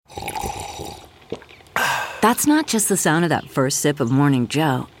That's not just the sound of that first sip of Morning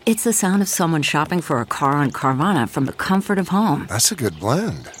Joe. It's the sound of someone shopping for a car on Carvana from the comfort of home. That's a good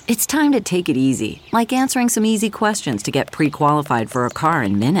blend. It's time to take it easy, like answering some easy questions to get pre-qualified for a car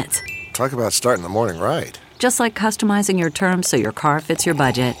in minutes. Talk about starting the morning right. Just like customizing your terms so your car fits your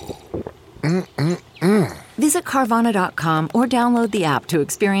budget. Visit Carvana.com or download the app to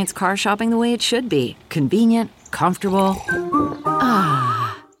experience car shopping the way it should be. Convenient, comfortable.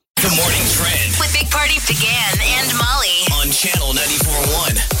 The morning trend With Big Party began and Molly. on Channel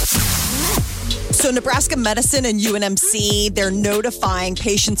 94.1. So Nebraska Medicine and UNMC, they're notifying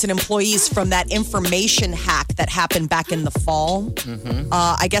patients and employees from that information hack that happened back in the fall.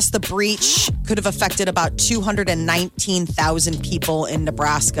 I guess the breach could have affected about 219,000 people in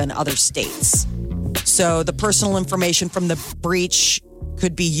Nebraska and other states. So the personal information from the breach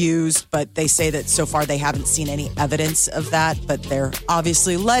could be used, but they say that so far they haven't seen any evidence of that. But they're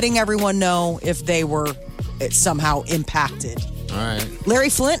obviously letting everyone know if they were somehow impacted. All right. Larry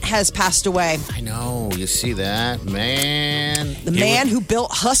Flint has passed away. I know. You see that? Man. The man who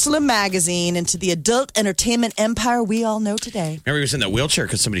built Hustler magazine into the adult entertainment empire we all know today. Remember, he was in that wheelchair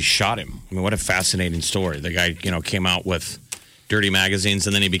because somebody shot him. I mean, what a fascinating story. The guy, came out with dirty magazines,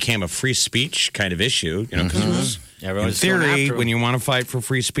 and then he became a free speech kind of issue, because it was, Everyone's in going theory, after him. when you want to fight for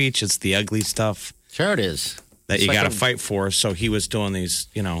free speech, it's the ugly stuff Sure it is. that It's you like got to a- fight for. So he was doing these,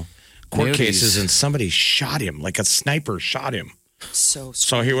 court Nudies. cases, and somebody shot him, like a sniper shot him. So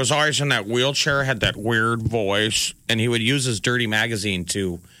he was always in that wheelchair, had that weird voice, and he would use his dirty magazine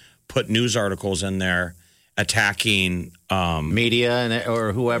to put news articles in there attacking Media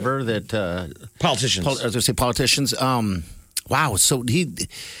or whoever that. politicians. I was going to say politicians. Wow. So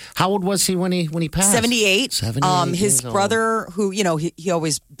how old was he when he passed? 78. 78 His years old. brother, who, he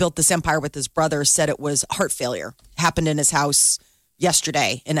always built this empire with his brother, said it was heart failure. Happened in his house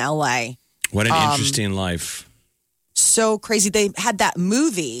yesterday in LA. What an interesting life. So crazy. They had that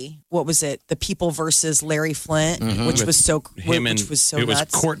movie. What was it? The People versus Larry Flint, which was so Him and which was so it was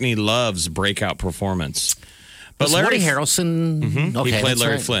nuts. Courtney Love's breakout performance. But Was Larry Woody Harrelson. he Okay, played that's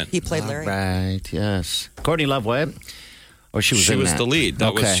Larry right. Flint. He played Larry. Right. Yes. Courtney Love, what? Or she was. She in was that? the lead.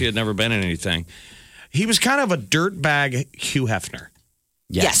 That was Okay. she had never been in anything. He was kind of a dirtbag Hugh Hefner.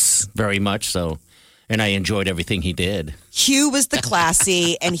 Yes. Very much so. And I enjoyed everything he did. Hugh was the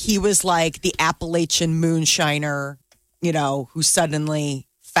classy, and he was like the Appalachian moonshiner, who suddenly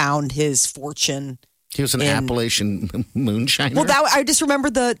found his fortune. He was an Appalachian moonshiner. Well, I just remember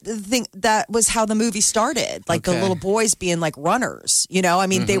the thing that was how the movie started. Like the Okay. little boys being like runners. I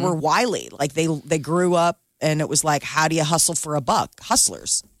mean, they were wily. Like they grew up, and it was like, how do you hustle for a buck?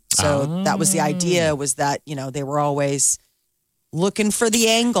 Hustlers. So that was the idea. Was that they were always looking for the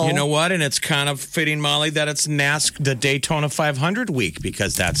angle. You know what? And it's kind of fitting, Molly, that it's the Daytona 500 week,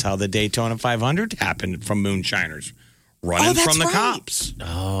 because that's how the Daytona 500 happened, from moonshiners running that's from the right. cops.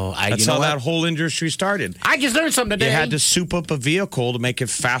 Oh, That's how that whole industry started. I just learned something today. You had to soup up a vehicle to make it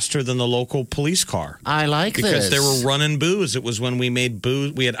faster than the local police car. I like Because this. they were running booze. It was when we made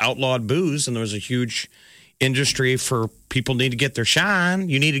booze. We had outlawed booze, and there was a huge industry for people need to get their shine.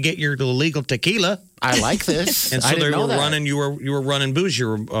 You need to get your illegal tequila. I like this. And I so didn't they know were that. running. You were running booze. You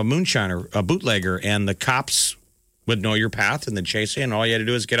were a moonshiner, a bootlegger, and the cops would know your path and then chase you. And all you had to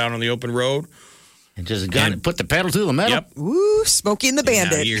do is get out on the open road. And just put the pedal to the metal. Yep. Ooh, Smokey and the Now,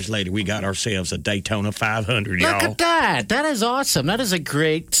 Bandit. years later, we got ourselves a Daytona 500, Look y'all. at that. That is awesome. That is a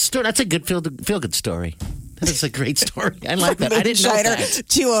great story. That's a good feel good story. That is a great story. I like that. I didn't know Moonshiner that.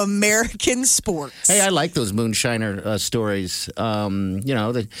 to American sports. Hey, I like those moonshiner stories.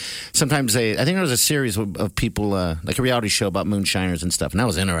 Sometimes I think there was a series of people, like a reality show about moonshiners and stuff, and that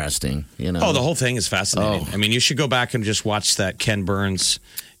was interesting. Oh, the whole thing is fascinating. Oh. I mean, you should go back and just watch that Ken Burns,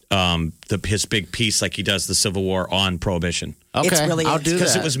 his big piece, like he does the Civil War, on Prohibition. Okay, It's really I'll is. do that.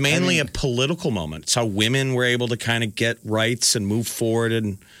 Because it was mainly a political moment. It's how women were able to kind of get rights and move forward,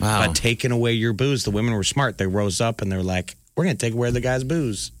 and by taking away your booze. The women were smart. They rose up and they're like, we're going to take away the guy's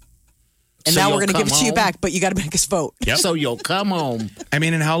booze. And So now we're you'll going to give it come to you home? back, but you got to make us vote. Yep. So you'll come home. I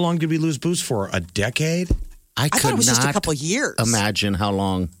mean, and how long did we lose booze for? A decade? I could thought it was not just a couple of years. imagine how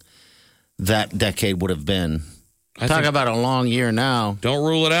long that decade would have been. Talk think- about a long year now. Don't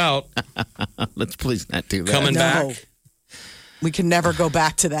rule it out. Let's please not do that. Coming No. back. We can never go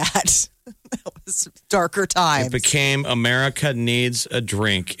back to that. That was darker times. It became America Needs a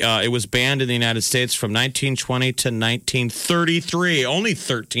Drink. It was banned in the United States from 1920 to 1933. Only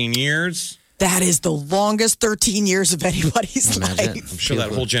 13 years. That is the longest 13 years of anybody's Imagine. life. I'm sure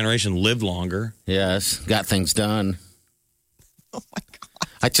that whole generation lived longer. Yes, got things done. Oh my God.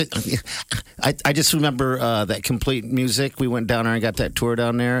 I just remember that Complete Music. We went down there and got that tour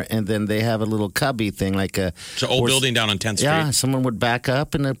down there, and then they have a little cubby thing, like a It's an old building down on 10th Street. Yeah, someone would back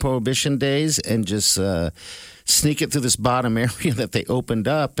up in the Prohibition days and just sneak it through this bottom area that they opened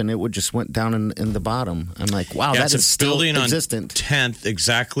up, and it would just went down in the bottom. I'm like, wow, Yeah, that it's is a still building existent. on 10th,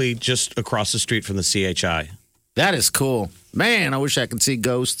 exactly just across the street from the CHI. That is cool. Man, I wish I could see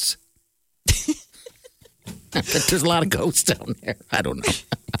ghosts. There's a lot of ghosts down there. I don't know.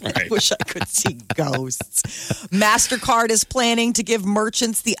 I wish I could see ghosts. MasterCard is planning to give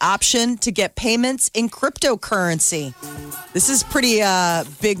merchants the option to get payments in cryptocurrency. This is pretty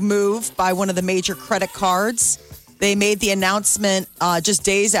big move by one of the major credit cards. They made the announcement just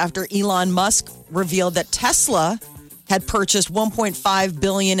days after Elon Musk revealed that Tesla had purchased $1.5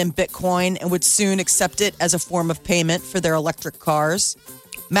 billion in Bitcoin and would soon accept it as a form of payment for their electric cars.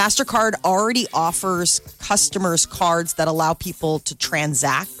 MasterCard already offers customers cards that allow people to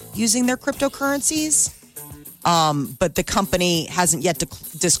transact using their cryptocurrencies. But the company hasn't yet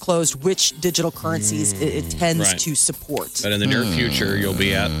disclosed which digital currencies it intends to support. But in the near future, you'll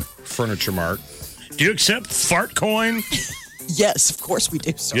be at Furniture Mart. Do you accept Fartcoin? Yes, of course we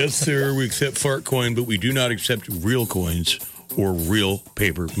do, sir. Yes, sir. We accept Fartcoin, but we do not accept real coins or real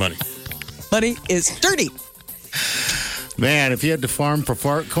paper money. Money is dirty. Man, if you had to farm for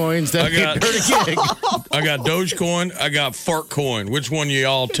fart coins, that'd be a dirty gig. I got Dogecoin. I got Fartcoin. Which one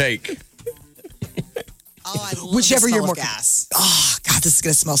y'all take? Oh, I love Whichever the smell you're of more- gas. Oh, God, this is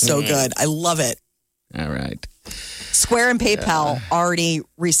going to smell so good. I love it. All right. Square and PayPal already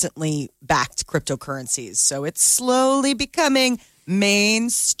recently backed cryptocurrencies, so it's slowly becoming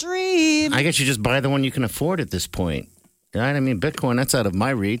mainstream. I guess you just buy the one you can afford at this point. Right? I mean, Bitcoin, that's out of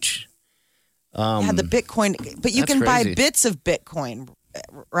my reach. Yeah, the Bitcoin, but you That's can buy crazy. bits of Bitcoin,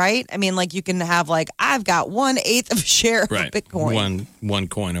 right? I mean, like you can have like, I've got 1/8 of a share of Bitcoin. One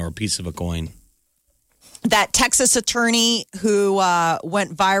coin or a piece of a coin. That Texas attorney who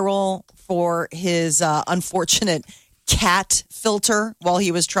went viral for his unfortunate cat filter while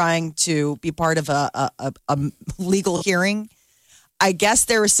he was trying to be part of a legal hearing. I guess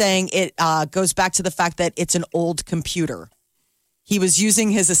they were saying it goes back to the fact that it's an old computer. He was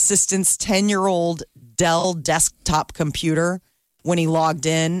using his assistant's 10-year-old Dell desktop computer when he logged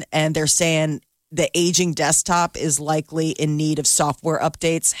in, and they're saying the aging desktop is likely in need of software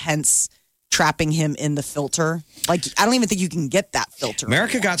updates, hence trapping him in the filter. Like, I don't even think you can get that filter.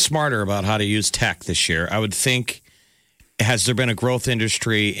 America got smarter about how to use tech this year. I would think, has there been a growth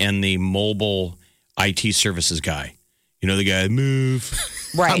industry in the mobile IT services guy? You know, the guy, move.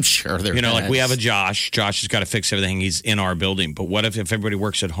 Right. I'm sure there You know, like we is. have a Josh. Josh has got to fix everything. He's in our building. But what if everybody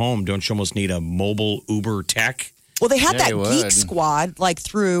works at home? Don't you almost need a mobile Uber tech? Well, they had Yeah, that you Geek would. Squad, like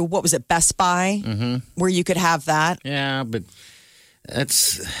through, what was it, Best Buy, where you could have that. Yeah, but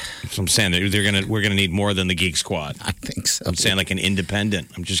that's, So I'm saying that we're gonna need more than the Geek Squad. I think so. I'm saying like an independent.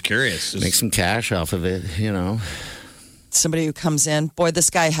 I'm just curious. Make some cash off of it, you know. Somebody who comes in. Boy, this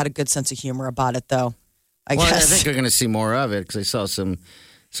guy had a good sense of humor about it, though. I Well, I guess. think we're going to see more of it because I saw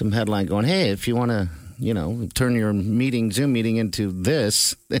some headline going, hey, if you want to, you know, turn your Zoom meeting into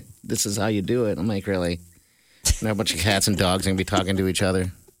this, this is how you do it. I'm like, really? Now a bunch of cats and dogs are going to be talking to each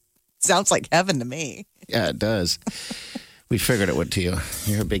other. Sounds like heaven to me. Yeah, it does. We figured it would to you.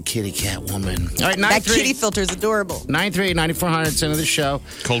 You're a big kitty cat woman. All right, That kitty filter is adorable. 938-9400, center of the show.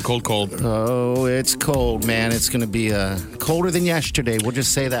 Cold, cold, cold. Oh, it's cold, man. It's going to be colder than yesterday. We'll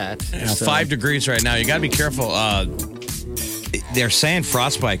just say that. Yeah, So- 5 degrees right now. You got to be careful. They're saying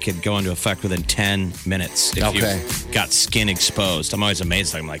frostbite could go into effect within 10 minutes if you've got skin exposed. I'm always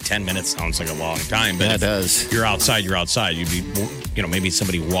amazed. I'm like, 10 minutes sounds like a long time. But Yeah, it if does. you're outside, you're outside. You'd be, you know, maybe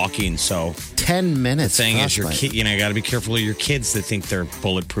somebody walking. So 10 minutes. the thing is, your frostbite. kid, you know, you got to be careful of your kids that think they're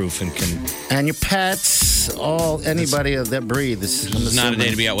bulletproof and can. And your pets, anybody that breathes. It's not a day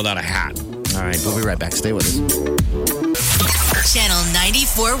to be out without a hat. All right, we'll be right back. Stay with us. Channel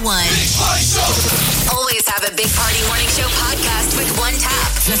 94.1. Always have a Big Party Morning Show podcast with one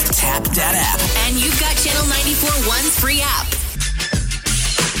tap. Just tap that app. And you've got Channel 94.1's free app.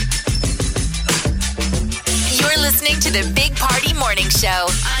 You're listening to the Big Party Morning Show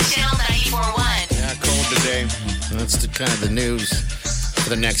on Channel 94.1. Yeah, cold today. That's kind of the news for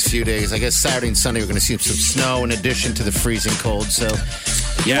the next few days. I guess Saturday and Sunday we're going to see some snow in addition to the freezing cold. So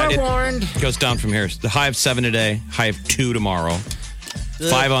Yeah, we're warned. It goes down from here. The high of 7 today, high of 2 tomorrow,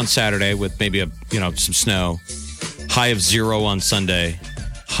 5 on Saturday with maybe some snow, high of 0 on Sunday,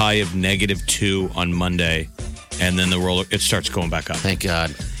 high of -2 on Monday, and then it starts going back up. Thank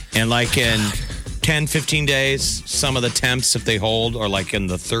God. And like in 10, 15 days, some of the temps, if they hold, are like in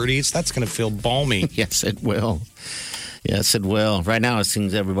the 30s. That's going to feel balmy. Yes, it will. Yes, it will. Right now, it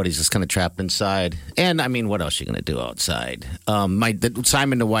seems everybody's just kind of trapped inside. And I mean, what else are you going to do outside?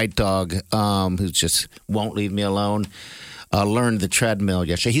 Simon the white dog, who just won't leave me alone, learned the treadmill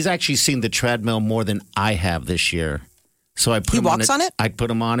yesterday. He's actually seen the treadmill more than I have this year. So I put him walks on it? I put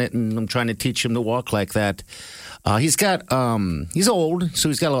him on it, and I'm trying to teach him to walk like that. He's old, so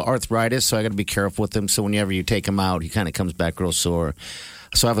he's got a little arthritis, so I got to be careful with him. So whenever you take him out, he kind of comes back real sore.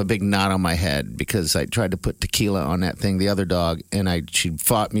 So I have a big knot on my head because I tried to put tequila on that thing, the other dog, and she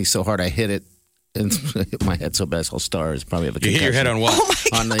fought me so hard I hit it and hit my head so bad. All stars probably have a concussion. You hit your head on what?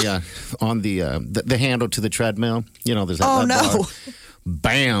 On the handle to the treadmill. You know, there's that. Oh, that no. bar.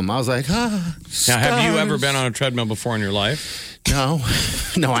 Bam! I was like, Now, have you ever been on a treadmill before in your life? No,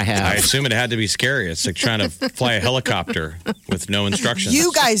 I have. I assume it had to be scary. It's like trying to fly a helicopter with no instructions.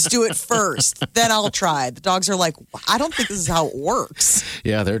 You guys do it first, then I'll try. The dogs are like, I don't think this is how it works.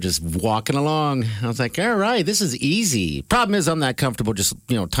 Yeah, they're just walking along. I was like, all right, this is easy. Problem is, I'm not comfortable just,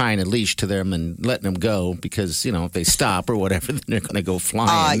 tying a leash to them and letting them go because, if they stop or whatever, then they're going to go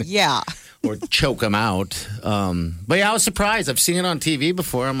flying. Yeah. Or choke them out. But yeah, I was surprised. I've seen it on TV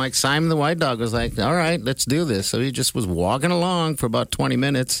before. I'm like, Simon the white dog was like, all right, let's do this. So he just was walking along for about 20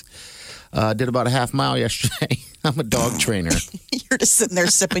 minutes. Did about a half mile yesterday. I'm a dog trainer. You're just sitting there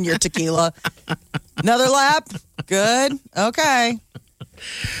sipping your tequila. Another lap? Good. Okay.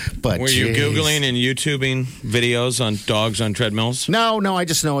 But were you Googling and YouTubing videos on dogs on treadmills? No, I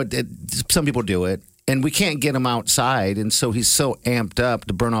just know it. Some people do it. And we can't get him outside. And so he's so amped up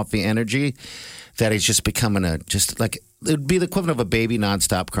to burn off the energy that he's just becoming it would be the equivalent of a baby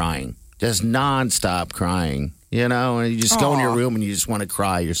nonstop crying. Just nonstop crying, and you just go in your room and you just want to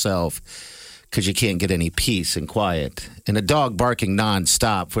cry yourself because you can't get any peace and quiet. And a dog barking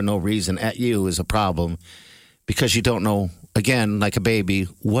nonstop for no reason at you is a problem because you don't know, again, like a baby,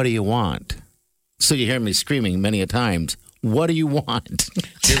 what do you want? So you hear me screaming many a times. What do you want?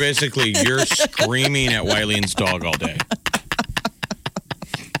 You're screaming at Wileen's dog all day.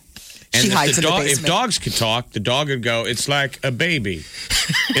 And she hides in the basement. If dogs could talk, the dog would go, it's like a baby.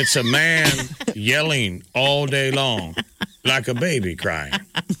 It's a man yelling all day long, like a baby crying.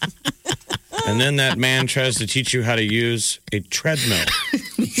 And then that man tries to teach you how to use a treadmill.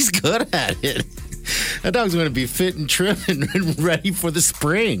 He's good at it. That dog's going to be fit and trim and ready for the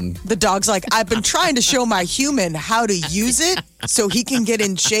spring. The dog's like, I've been trying to show my human how to use it so he can get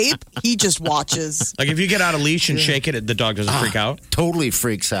in shape. He just watches. Like if you get out a leash and shake it, the dog doesn't freak out? Totally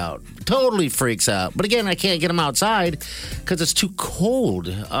freaks out. But again, I can't get him outside because it's too cold.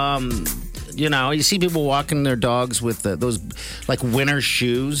 You see people walking their dogs with those like winter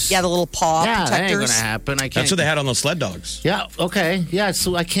shoes. Yeah, the little paw protectors. That ain't gonna happen. That's what they had on those sled dogs. Yeah. Okay. Yeah.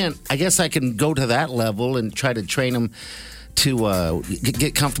 So I guess I can go to that level and try to train them to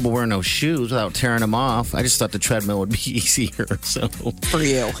get comfortable wearing those shoes without tearing them off. I just thought the treadmill would be easier. So for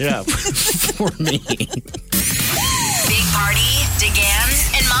you, yeah, for me. Big Party,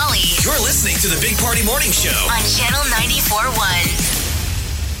 DeGan, and Molly. You're listening to the Big Party Morning Show on Channel 94.1.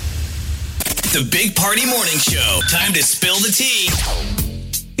 The Big Party Morning Show. Time to spill the tea.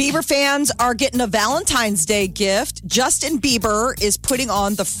 Bieber fans are getting a Valentine's Day gift. Justin Bieber is putting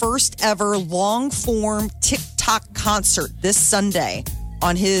on the first ever long-form TikTok concert this Sunday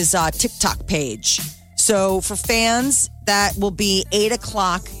on his TikTok page. So for fans, that will be 8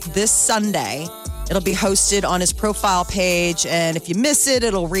 o'clock this Sunday. It'll be hosted on his profile page. And if you miss it,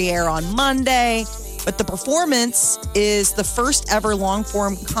 it'll re-air on Monday. But the performance is the first ever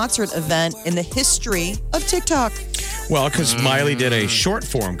long-form concert event in the history of TikTok. Well, because Miley did a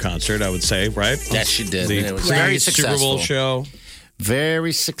short-form concert, I would say, right? Yes, she did. It was very successful. Super Bowl show.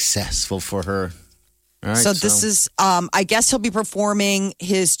 Very successful for her. All right, so this is, I guess he'll be performing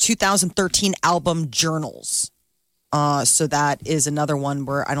his 2013 album, Journals. So that is another one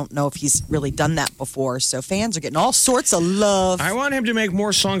where I don't know if he's really done that before. So fans are getting all sorts of love. I want him to make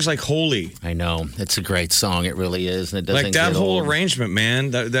more songs like Holy. I know. It's a great song. It really is. And it doesn't like that get whole old. arrangement,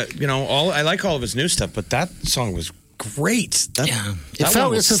 man. I like all of his new stuff, but that song was great. That one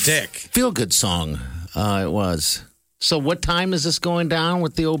was stick. Feel-good song. It was. So what time is this going down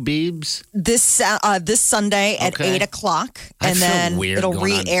with the old Biebs? This Sunday at 8 o'clock. And then it'll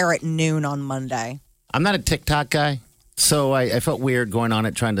re-air at noon on Monday. I'm not a TikTok guy, so I felt weird going on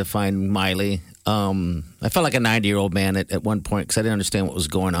it trying to find Miley. I felt like a 90-year-old man at one point because I didn't understand what was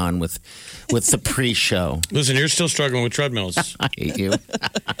going on with the pre-show. Listen, you're still struggling with treadmills. I hate you.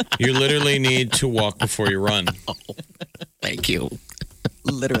 You literally need to walk before you run. Oh, thank you.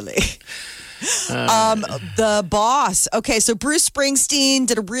 Literally. The boss. Okay, so Bruce Springsteen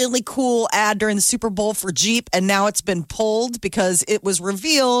did a really cool ad during the Super Bowl for Jeep, and now it's been pulled because it was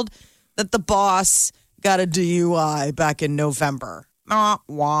revealed that the boss got a DUI back in November.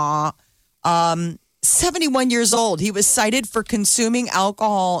 71 years old. He was cited for consuming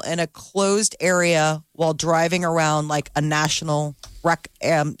alcohol in a closed area while driving around like a national rec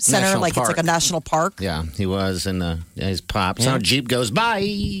center, National like park. it's like a national park. Yeah, he was in his pops. So a Jeep goes by.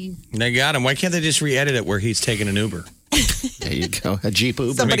 They got him. Why can't they just re-edit it where he's taking an Uber? There you go. A Jeep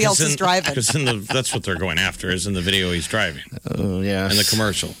Uber. Somebody else is driving. Because that's what they're going after, is in the video he's driving. Oh, yeah. In the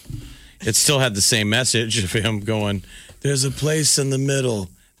commercial. It still had the same message of him going, there's a place in the middle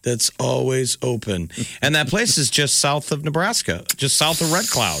that's always open. And that place is just south of Nebraska, just south of Red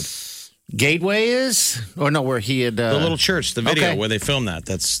Cloud. Gateway is? Or no, where he had... The little church, the video okay. where they filmed that.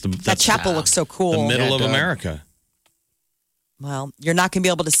 That's That chapel looks so cool. the middle Yeah, of Doug. America. Well, you're not going to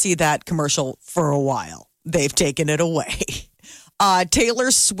be able to see that commercial for a while. They've taken it away.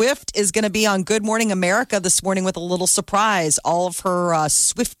 Taylor Swift is going to be on Good Morning America this morning with a little surprise. All of her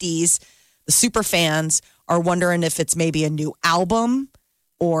Swifties, the super fans, are wondering if it's maybe a new album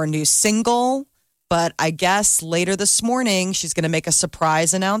or a new single. But I guess later this morning, she's going to make a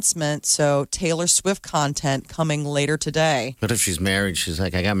surprise announcement. So Taylor Swift content coming later today. But if she's married, she's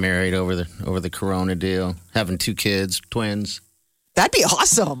like, I got married over the Corona deal, having 2 kids, twins. That'd be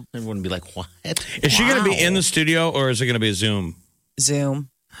awesome. Everyone would be like, what? Is she going to be in the studio or is it going to be a Zoom? Zoom,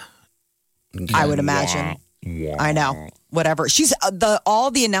 I would imagine. I know. Whatever. She's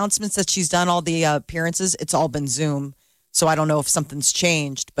all the announcements that she's done, all the appearances, it's all been Zoom. So I don't know if something's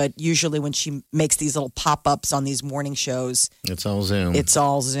changed, but usually when she makes these little pop-ups on these morning shows, It's all Zoom. it's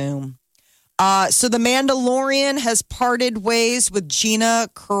all Zoom. So The Mandalorian has parted ways with Gina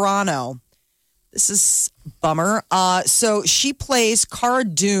Carano. This is a bummer. So she plays Cara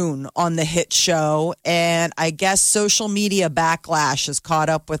Dune on the hit show, and I guess social media backlash has caught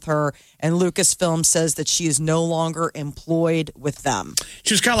up with her, and Lucasfilm says that she is no longer employed with them.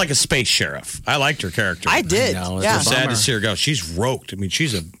 She was kind of like a space sheriff. I liked her character. I did. I know, it's Yeah. a Sad bummer. to see her go. She's roped. I mean,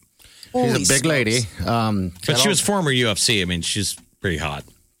 she's a... Holy She's a big lady. smokes. But she was former UFC. I mean, she's pretty hot.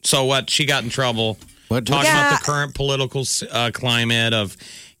 So what? She got in trouble. What- Talking Yeah. about the current political climate of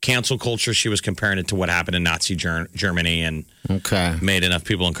cancel culture. She was comparing it to what happened in Nazi Germany and Okay. made enough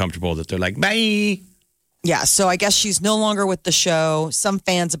people uncomfortable that they're like, bye. Yeah, so I guess she's no longer with the show. Some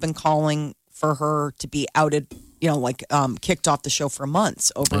fans have been calling for her to be outed, kicked off the show for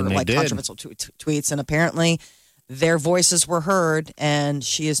months over And they did. controversial tweets. And apparently their voices were heard, and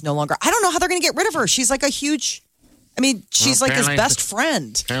she is no longer. I don't know how they're going to get rid of her. She's like a huge. I mean, she's like his apparently- best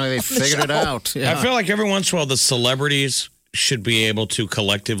friend. Apparently they on the figured it show. out. Yeah. I feel like every once in a while, the celebrities should be able to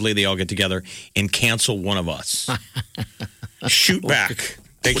collectively, they all get together and cancel one of us. Shoot back.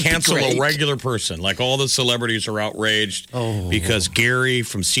 They cancel a great. regular person. Like all the celebrities are outraged because Gary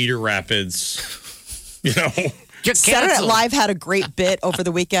from Cedar Rapids, Saturday Night Live had a great bit over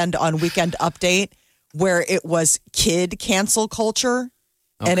the weekend on Weekend Update where it was kid cancel culture,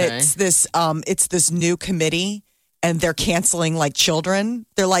 and Okay. it's this new committee, and they're canceling like children.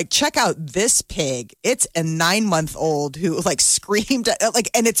 They're like, check out this pig. It's a 9-month-old who like screamed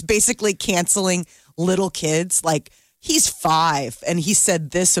and it's basically canceling little kids. Like he's 5 and he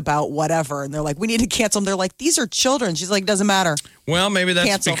said this about whatever, and they're like, we need to cancel him. They're like, these are children. She's like, doesn't matter. Well, maybe that's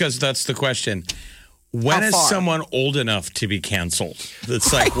Cancel. because that's the question. When How is far? someone old enough to be canceled?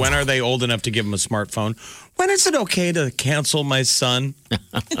 It's like, when are they old enough to give them a smartphone? When is it okay to cancel my son?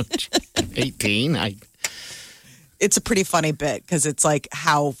 18. It's a pretty funny bit because it's like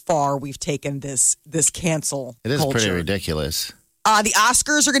how far we've taken this cancel It is culture. pretty ridiculous. The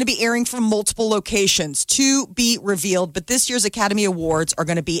Oscars are going to be airing from multiple locations to be revealed, but this year's Academy Awards are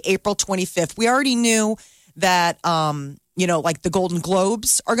going to be April 25th. We already knew that, like the Golden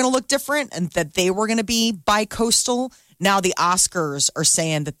Globes are going to look different and that they were going to be bi-coastal. Now the Oscars are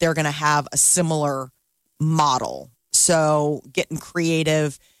saying that they're going to have a similar model. So getting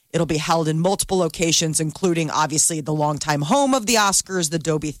creative. It'll be held in multiple locations, including obviously the longtime home of the Oscars, the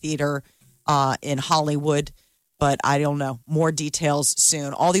Dolby Theater in Hollywood. But I don't know. More details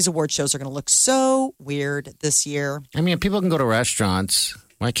soon. All these award shows are going to look so weird this year. I mean, people can go to restaurants.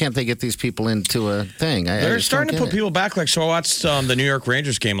 Why can't they get these people into a thing? They're starting to put people back. Like, so I watched the New York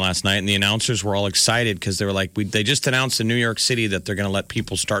Rangers game last night, and the announcers were all excited because they were like, they just announced in New York City that they're going to let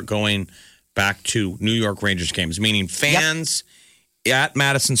people start going back to New York Rangers games, meaning fans at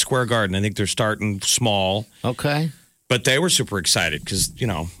Madison Square Garden. I think they're starting small. Okay. But they were super excited because,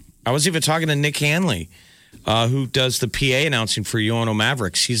 I was even talking to Nick Hanley, who does the PA announcing for UNO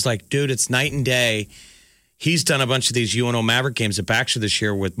Mavericks. He's like, dude, it's night and day. He's done a bunch of these UNO Maverick games at Baxter this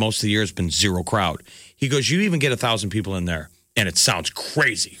year with most of the year has been zero crowd. He goes, you even get 1,000 people in there, and it sounds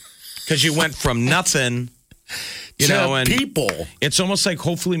crazy because you went from nothing and people. It's almost like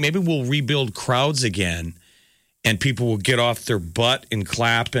hopefully maybe we'll rebuild crowds again and people will get off their butt and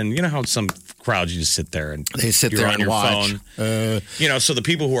clap. And you know how some crowds you just sit there and they sit you're there on and your watch. phone. So the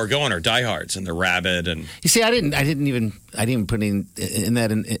people who are going are diehards and they're rabid. And you see, I didn't even put in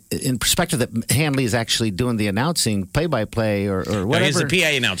that in perspective that Hanley is actually doing the announcing, play-by-play or whatever. No, he's the PA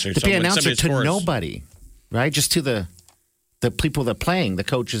announcer. The PA announcer to nobody, right? Just to the people that are playing, the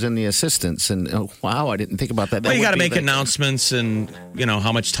coaches and the assistants. And wow, I didn't think about that. Well, you got to make announcements and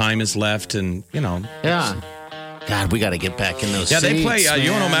how much time is left and Yeah. God, we got to get back in those seats. They play.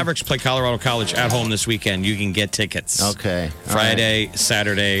 UNO Mavericks play Colorado College at home this weekend. You can get tickets. Okay. Friday,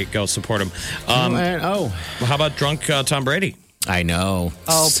 Saturday, go support them. How about drunk Tom Brady? I know.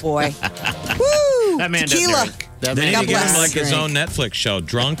 Oh, boy. Woo! That man Tequila. That They man need to give him bless. like his own Netflix show.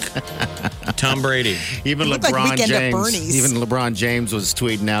 Drunk Tom Brady. Even It looked like LeBron Weekend at James. Bernie's. Even LeBron James was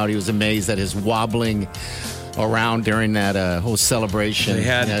tweeting out. He was amazed at his wobbling around during that whole celebration They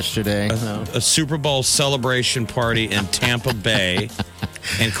had yesterday. a Super Bowl celebration party in Tampa Bay,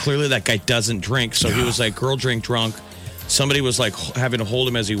 and clearly that guy doesn't drink. So he was like, "Girl, drink drunk." Somebody was like having to hold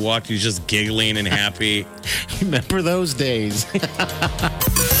him as he walked. He's just giggling and happy. Remember those days?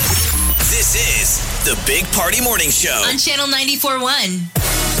 This is the Big Party Morning Show. On Channel 94.1.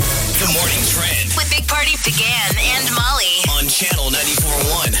 The morning trend With Big Party began and Molly. on Channel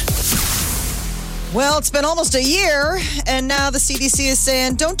 94.1. Well, it's been almost a year, and now the CDC is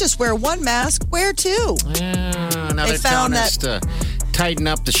saying don't just wear one mask, wear two. Now They they're found telling us to tighten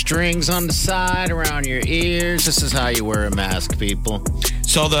up the strings on the side around your ears. This is how you wear a mask, people.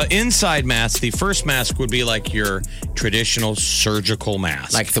 So the inside mask, the first mask would be like your traditional surgical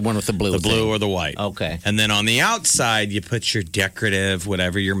mask. Like the one with the blue. the blue thing. or the white. Okay. And then on the outside, you put your decorative,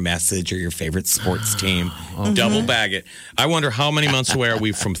 whatever your message or your favorite sports team. Double bag it. I wonder how many months away are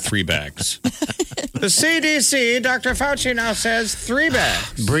we from 3 bags? The CDC, Dr. Fauci now says 3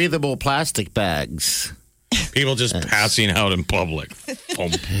 bags. Breathable plastic bags. People just passing out in public. Boom.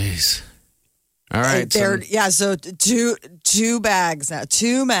 Jeez. All right. So two bags now,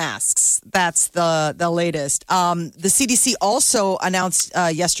 2 masks. That's the latest. The CDC also announced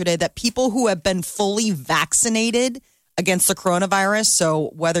yesterday that people who have been fully vaccinated against the coronavirus,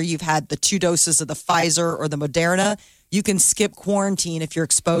 so whether you've had the 2 doses of the Pfizer or the Moderna, you can skip quarantine if you're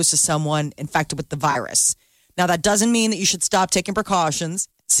exposed to someone infected with the virus. Now, that doesn't mean that you should stop taking precautions.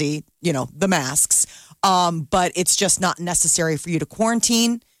 See, the masks. But it's just not necessary for you to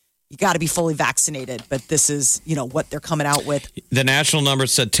quarantine. You got to be fully vaccinated. But this is, what they're coming out with. The national number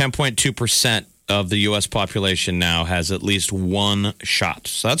said 10.2% of the U.S. population now has at least 1 shot.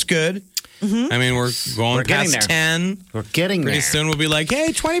 So that's good. I mean, we're going past 10. We're getting Pretty there. soon we'll be like, hey,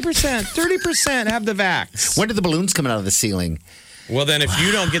 20%, 30% have the vax. When did the balloons come out of the ceiling? Well, then if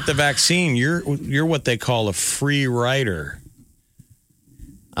you don't get the vaccine, you're what they call a free rider.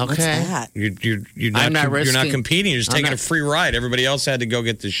 Okay. What's that? You're I'm not you're not risking- competing. You're just I'm taking not- a free ride. Everybody else had to go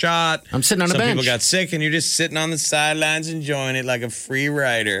get the shot. I'm sitting on a Some bench. people got sick, and you're just sitting on the sidelines enjoying it like a free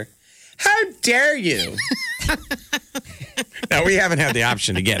rider. How dare you? Now, we haven't had the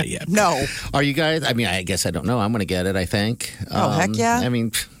option to get it yet. No. Are you guys? I mean, I guess I don't know. I'm going to get it, I think. Heck yeah. I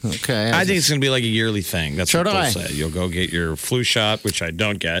mean, okay. I think it's going to be like a yearly thing. That's So what do they'll I. say. You'll go get your flu shot, which I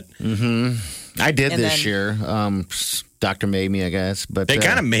don't get. I did And this then- year. Doctor made me, I guess. But They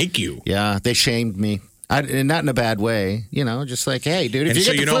kind of make you. yeah, they shamed me. And not in a bad way. Just like, hey, dude, if And you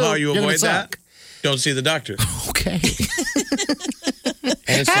so get you the know flu, how you you're gonna avoid that? suck. Don't see the doctor. Okay.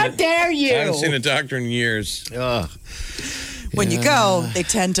 How dare you? I haven't seen a doctor in years. Ugh. When you go, they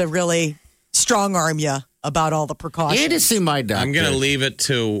tend to really strong arm you about all the precautions. You need to see my doctor. I'm going to leave it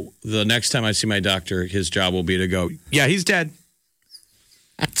to the next time I see my doctor. His job will be to go, yeah, he's dead.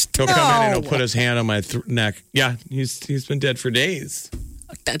 He'll come in and he'll put his hand on my neck. Yeah, he's been dead for days.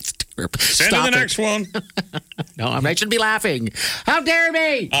 That's terrible. Send Stop to the it. next one. No, I shouldn't be laughing. How dare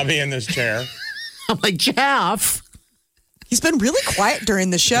me? I'll be in this chair. I'm like, Jeff. He's been really quiet during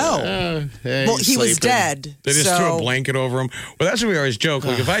the show. Hey, Well, he was sleeping. dead. They just so threw a blanket over him. Well, that's what we always joke.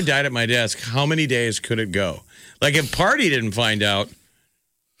 Like, if I died at my desk, how many days could it go? Like, if Party didn't find out,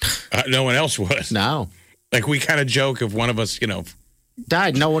 no one else would. No. Like, we kind of joke if one of us,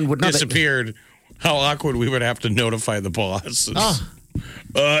 Died. No one would know that. disappeared, how awkward we would have to notify the boss. Oh.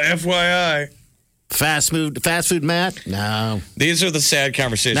 FYI. Fast food, Matt? No. These are the sad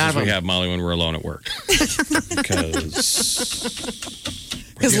conversations None of we them. have, Molly, when we're alone at work.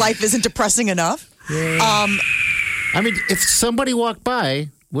 because life isn't depressing enough. I mean, if somebody walked by,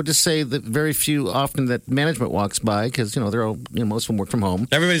 we'll just say that very few often that management walks by because, they're all, most of them work from home.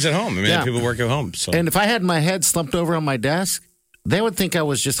 Everybody's at home. I mean, Yeah. people work at home. So And if I had my head slumped over on my desk, they would think I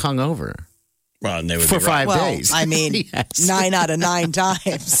was just hungover. Well, and they would for be right. 5 Well, days. I mean, Yes. 9 out of 9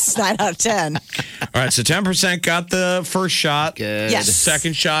 times, 9 out of 10. All right, so 10% got the first shot. Good. Yes.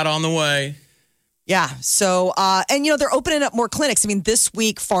 Second shot on the way. Yeah. So, and they're opening up more clinics. I mean, this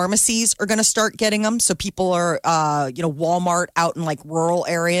week pharmacies are going to start getting them. So people are, Walmart out in like rural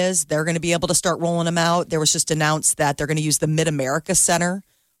areas, they're going to be able to start rolling them out. There was just announced that they're going to use the Mid-America Center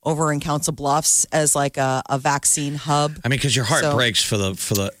over in Council Bluffs as like a vaccine hub. I mean, because your heart So- breaks for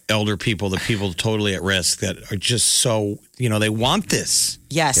the elder people, the people totally at risk that are just so, they want this.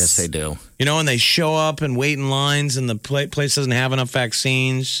 Yes. Yes, they do. And they show up and wait in lines and the place doesn't have enough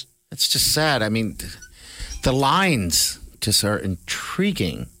vaccines. It's just sad. I mean, the lines just are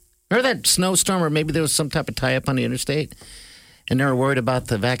intriguing. Remember that snowstorm, or maybe there was some type of tie-up on the interstate, and they were worried about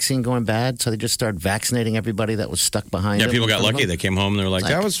the vaccine going bad, so they just started vaccinating everybody that was stuck behind Yeah, them people in got front of lucky. them. They came home and they were like,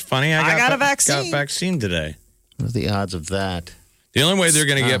 that was funny. I got a vaccine. Got vaccine today. What are the odds of that? The only way they're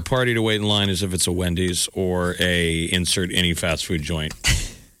going to get party to wait in line is if it's a Wendy's or a insert any fast food joint.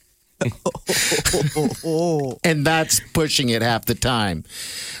 And that's pushing it half the time.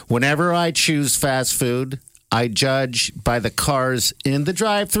 Whenever I choose fast food, I judge by the cars in the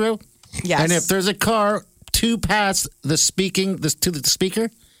drive-thru. Yes. And if there's a car two past the speaker,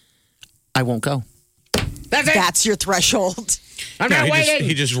 I won't go. That's your threshold. I'm Yeah, not he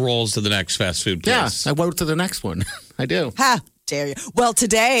waiting. just rolls to the next fast food Yeah, place. I went to the next one. I do. Ha! Dare you. Well,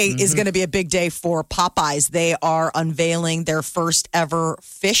 today is going to be a big day for Popeyes. They are unveiling their first ever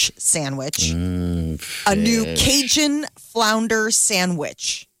fish sandwich. A new Cajun flounder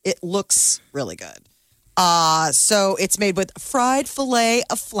sandwich. It looks really good. So it's made with fried filet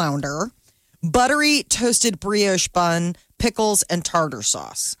of flounder, buttery toasted brioche bun, pickles, and tartar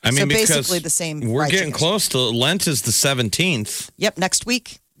sauce. I mean, so because basically the same. We're fried getting chicken. close to Lent is the 17th. Yep, next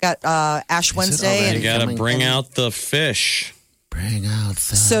week. Got Ash Wednesday. already? You got to Coming bring in. out the fish. Bring out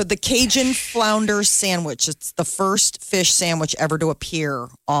the... So the Cajun flounder sandwich, it's the first fish sandwich ever to appear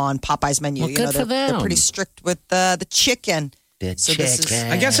on Popeye's menu. Well, good for they're them. pretty strict with the chicken. The So this is-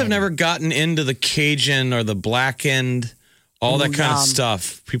 chicken. I guess I've never gotten into the Cajun or the blackened, all that kind of yum.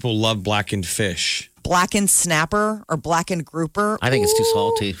 stuff. People love blackened fish. Blackened snapper or blackened grouper. I think it's too Ooh.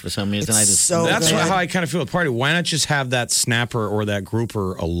 salty for some reason. It's I just so That's good. how I kind of feel with party. Why not just have that snapper or that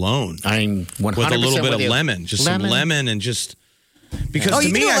grouper alone I'm 100% with a little bit with of you. some lemon, and just because Oh, to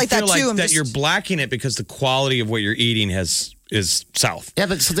you can me do it I like that, feel like too. I'm that just- you're blacking it because the quality of what you're eating is south. Yeah,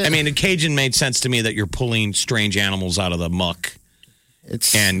 but so I mean, the Cajun made sense to me that you're pulling strange animals out of the muck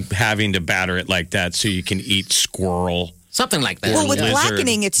it's and having to batter it like that so you can eat squirrel. something like that. Well, with lizard.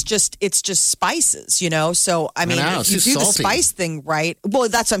 blackening, it's just spices, So I mean, know, if it's you too do the salty. spice thing right, well,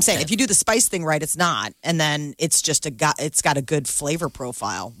 that's what I'm saying. If you do the spice thing right, it's not, and then it's just it's got a good flavor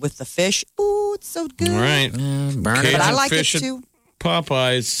profile with the fish. Ooh, it's so good. All right. Burn But it. I Cajun like it fish at too.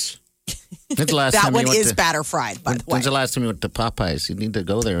 Popeyes. When's the last That time one you went is to, batter fried, by the way. When's the last time you went to Popeyes? You need to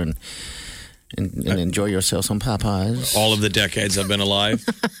go there and enjoy yourself some Popeyes. All of the decades I've been alive.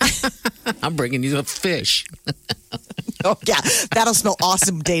 I'm bringing you a fish. Oh, yeah. That'll smell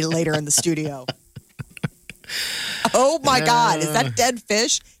awesome day later in the studio. Oh, my God. Is that dead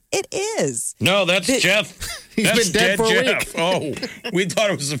fish? It is. No, that's Jeff. He's That's been dead for a Jeff. Oh, we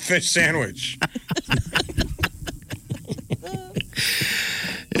thought it was a fish sandwich.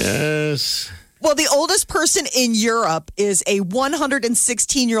 Yes. Well, the oldest person in Europe is a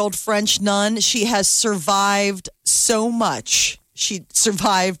 116-year-old French nun. She has survived so much. She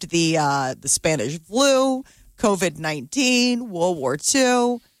survived the Spanish flu, COVID-19, World War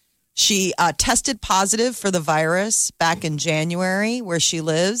II. She tested positive for the virus back in January where she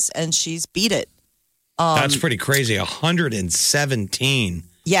lives, and she's beat it. That's pretty crazy. 117.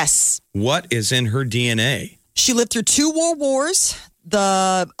 Yes. What is in her DNA? She lived through 2 world wars,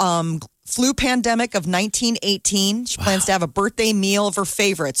 the flu pandemic of 1918. She plans to have a birthday meal of her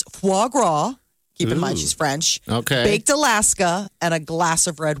favorites, foie gras. Keep in mind she's French. Okay. Baked Alaska and a glass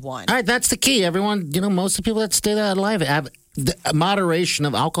of red wine. All right, that's the key. Everyone, most of the people that stay that alive have the moderation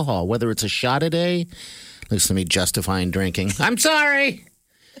of alcohol, whether it's a shot a day. Listen to me justifying drinking. I'm sorry.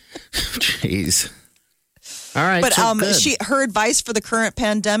 Jeez. All right, But so good. her advice for the current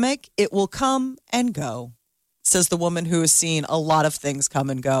pandemic, it will come and go, says the woman who has seen a lot of things come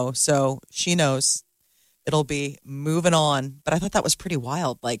and go. So she knows it'll be moving on. But I thought that was pretty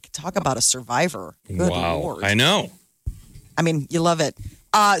wild. Like, talk about a survivor. Good wow. Lord. I know. I mean, you love it.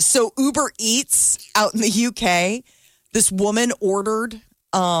 So Uber Eats out in the UK, this woman ordered,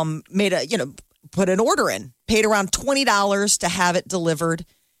 put an order in, paid around $20 to have it delivered.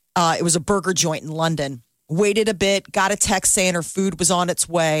 It was a burger joint in London. Waited a bit, got a text saying her food was on its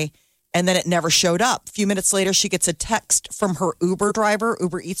way. and then it never showed up. A few minutes later, she gets a text from her Uber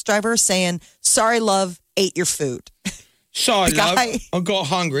Eats driver, saying, "Sorry, love, ate your food." Sorry, love, guy- I got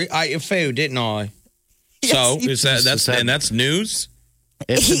hungry. I ate your food, didn't I? So that's news?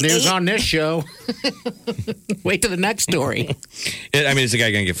 It's He the news ate- on this show. Wait to the next story. Is the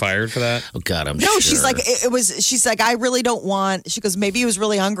guy going to get fired for that? Oh God, I'm No, sure. she's like, she's like, I really don't want, she goes, maybe he was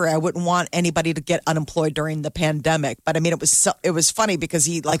really hungry. I wouldn't want anybody to get unemployed during the pandemic. But I mean, it was funny because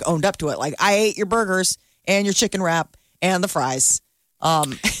he like owned up to it. Like, I ate your burgers and your chicken wrap and the fries.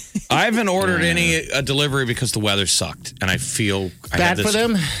 I haven't ordered any delivery because the weather sucked. And I feel I have bad this for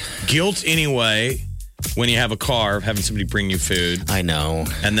them. guilt anyway when you have a car of having somebody bring you food. I know.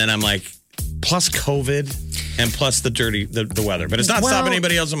 And then I'm like, plus COVID and plus the weather. But it's not stopping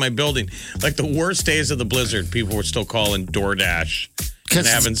anybody else in my building. Like the worst days of the blizzard, people were still calling DoorDash and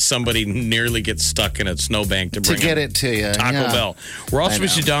having somebody nearly get stuck in a snowbank to bring get it to you. Taco Bell. We're also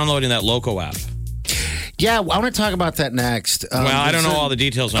supposed to be downloading that Loco app. Yeah, I want to talk about that next. Well, I don't know all the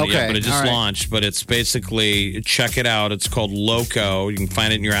details on it yet, but it just all right. launched. But it's basically, check it out. It's called Loco. You can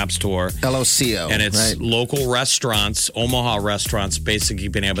find it in your app store. LOCO. And it's right. local restaurants, Omaha restaurants, basically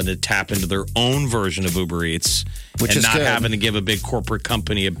being able to tap into their own version of Uber Eats. Which and is not good. having to give a big corporate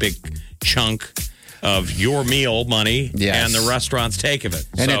company a big chunk of your meal money Yes. and the restaurant's take of it.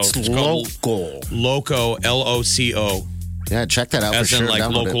 And so it's called local. Loco, Loco, Yeah, check that out as for in sure. like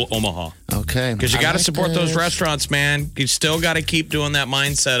Download local it. Omaha. Okay. Because you I got to like support those this. restaurants, man. You still got to keep doing that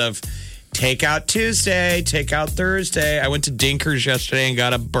mindset of takeout Tuesday, takeout Thursday. I went to Dinker's yesterday and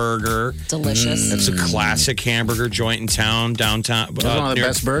got a burger. Delicious. It's a classic hamburger joint in town, downtown. It's one of the near-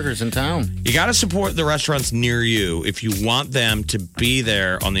 best burgers in town. You got to support the restaurants near you if you want them to be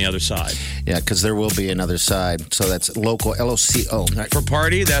there on the other side. Yeah, because there will be another side. So that's local, LOCO. Right. For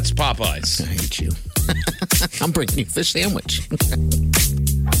party, that's Popeyes. I hate you. I'm bringing you fish sandwich.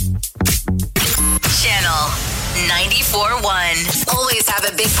 Channel 94.1. Always have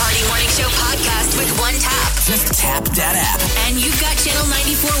a Big Party Morning Show podcast with one tap. Just tap that app. And you've got Channel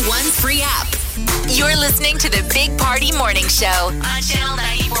 94.1's free app. You're listening to the Big Party Morning Show on Channel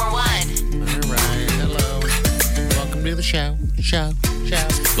 94.1. All right. Hello. Welcome to the show.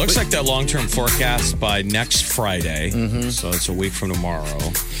 Looks like that long-term forecast by next Friday. So it's a week from tomorrow.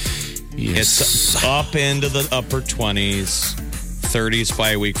 Yes. It's up into the upper 20s, 30s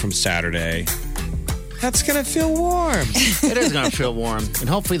by a week from Saturday. That's going to feel warm. It is going to feel warm. And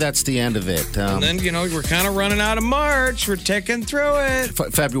hopefully that's the end of it. And then, we're kind of running out of March. We're ticking through it.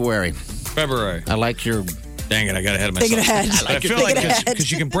 February. February. I like your... Dang it, I got ahead of myself. Take it ahead. I feel like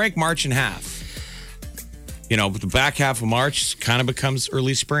because you can break March in half. The back half of March kind of becomes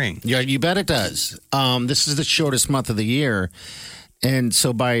early spring. Yeah, you bet it does. This is the shortest month of the year. And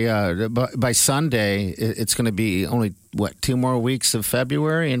so by Sunday, it's going to be only, 2 more weeks of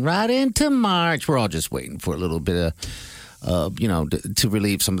February and right into March. We're all just waiting for a little bit of, to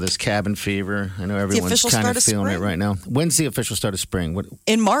relieve some of this cabin fever. I know everyone's official kind start of of feeling it spring. right now. When's the official start of spring? What?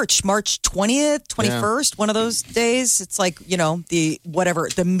 In March 20th, 21st, one of those days. It's like,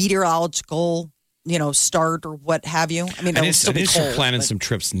 the meteorological, start or what have you. I mean, I it'll need still to be start cold. planning but- some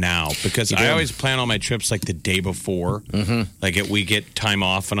trips now because I always plan all my trips like the day before. Mm-hmm. Like we get time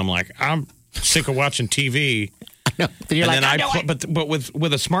off, and I'm like, I'm sick of watching TV. Then you're And like, then but with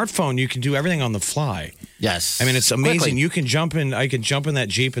a smartphone, you can do everything on the fly. yes. I mean, it's amazing. Quickly. You can jump in. I can jump in that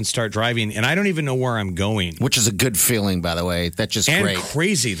Jeep and start driving, and I don't even know where I'm going. Which is a good feeling, by the way. That's just And great.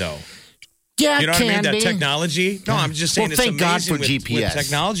 crazy though. Yeah, You know it what I mean? can That be. technology. No, I'm just saying Well, it's thank God amazing for with GPS.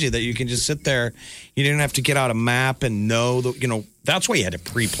 technology that you can just sit there. You didn't have to get out a map and know that. That's why you had to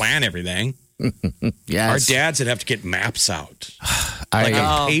pre-plan everything. Yes. Our dads would have to get maps out, I like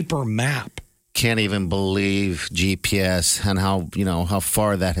a paper map. can't even believe GPS and how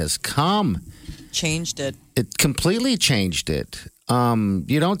far that has come. Changed it. It completely changed it.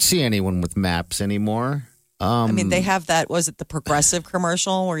 You don't see anyone with maps anymore. I mean, they have that, was it the Progressive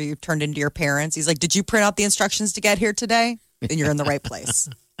commercial where you turned into your parents? He's like, did you print out the instructions to get here today? Then you're in the right place.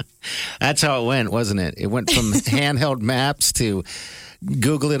 That's how it went, wasn't it? It went from handheld maps to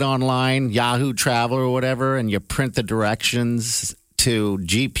Google it online, Yahoo Travel or whatever, and you print the directions to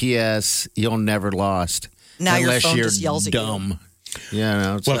GPS. You'll never lost. Now your unless phone you're just yells at you. dumb.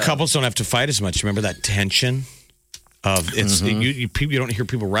 Yeah, Well, couples don't have to fight as much. Remember that tension of it's you don't hear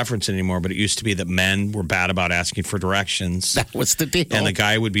people reference it anymore, but it used to be that men were bad about asking for directions. that was the deal. And the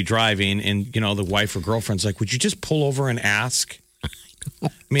guy would be driving, and the wife or girlfriend's like, "Would you just pull over and ask?" I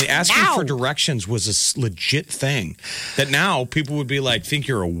mean, asking for directions was a legit thing. That now people would be like, think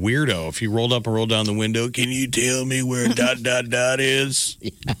you're a weirdo if you rolled up and rolled down the window. Can you tell me where ... is?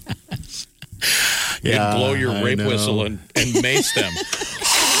 Yeah, You'd blow your I rape know. whistle and mace them.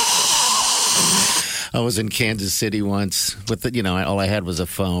 I was in Kansas City once with all I had was a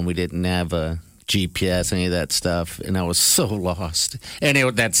phone. We didn't have a GPS, any of that stuff, and I was so lost. And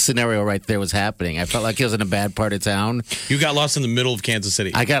that scenario right there was happening. I felt like I was in a bad part of town. You got lost in the middle of Kansas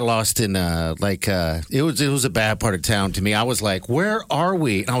City. I got lost in it was a bad part of town to me. I was like, where are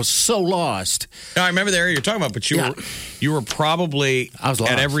we? And I was so lost. No, I remember the area you're talking about, but you were probably I was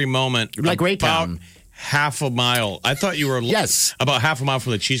lost. At every moment like about Raytown. half a mile. I thought you were about half a mile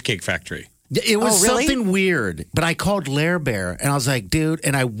from the Cheesecake Factory. It was really? something weird, but I called Lair Bear and I was like, dude,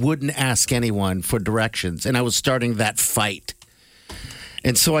 and I wouldn't ask anyone for directions. And I was starting that fight.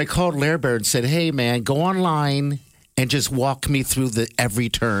 And so I called Lair Bear and said, hey, man, go online and just walk me through every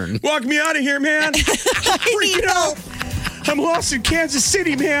turn. Walk me out of here, man. Freaking out. I'm lost in Kansas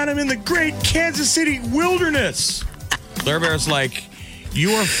City, man. I'm in the great Kansas City wilderness. Lair Bear's like,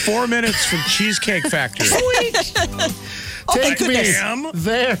 you are 4 minutes from Cheesecake Factory. Sweet. Take me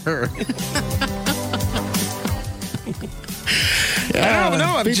there. I don't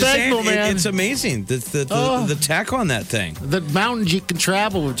know. I'm Be just thankful, saying, man. it's amazing. The tech on that thing. The mountains you can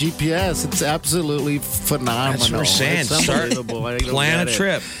travel with GPS, it's absolutely phenomenal. That's what we're saying. It's unbelievable. I don't Plan get a it.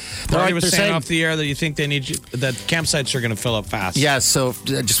 trip. All Marty right, was they're saying saying- off the air that you think they need you, that campsites are going to fill up fast. Yeah, so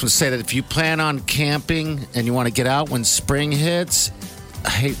I just want to say that if you plan on camping and you want to get out when spring hits,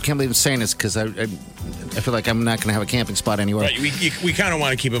 can't believe I'm saying this because I feel like I'm not going to have a camping spot anywhere. Right, we kind of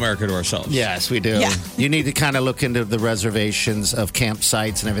want to keep America to ourselves. Yes, we do. Yeah. You need to kind of look into the reservations of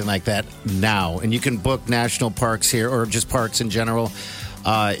campsites and everything like that now. And you can book national parks here or just parks in general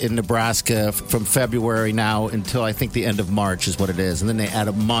in Nebraska from February now until I think the end of March is what it is. And then they add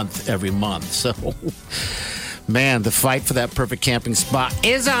a month every month. So, man, the fight for that perfect camping spot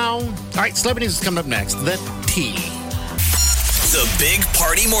is on. All right, Celebrity News is coming up next. The Tea. The Big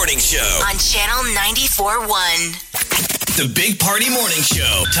Party Morning Show. On Channel 94.1. The Big Party Morning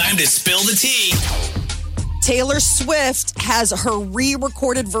Show. Time to spill the tea. Taylor Swift has her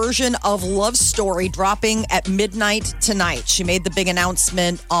re-recorded version of Love Story dropping at midnight tonight. She made the big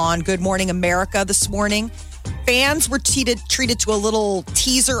announcement on Good Morning America this morning. Fans were treated to a little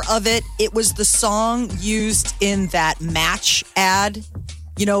teaser of it. It was the song used in that Match ad.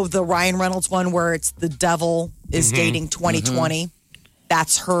 You know, the Ryan Reynolds one where it's the devil is dating 2020.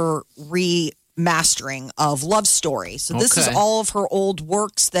 That's her remastering of Love Story. So this is Okay. all of her old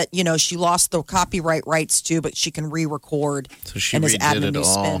works that, she lost the copyright rights to, but she can re-record So she and is adding redid a it new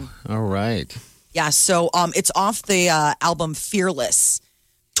all. spin. All right. Yeah, so it's off the album Fearless.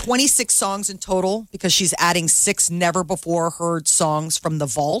 26 songs in total because she's adding 6 never-before-heard songs from the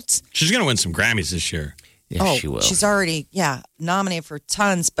vault. She's going to win some Grammys this year. Yes, she will. She's already, nominated for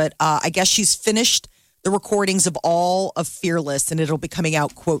tons, but I guess she's finished the recordings of all of Fearless, and it'll be coming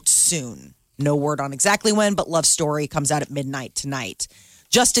out, quote, soon. No word on exactly when, but Love Story comes out at midnight tonight.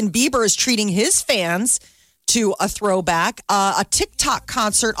 Justin Bieber is treating his fans to a throwback, a TikTok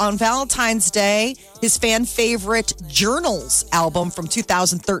concert on Valentine's Day, his fan favorite Journals album from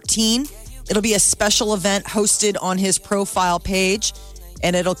 2013. It'll be a special event hosted on his profile page,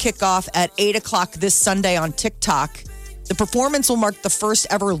 and it'll kick off at 8 o'clock this Sunday on TikTok. The performance will mark the first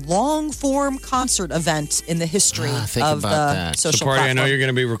ever long-form concert event in the history think of about the that. So, social Party, I platform. know you're going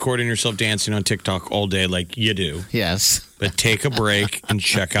to be recording yourself dancing on TikTok all day like you do. Yes. But take a break and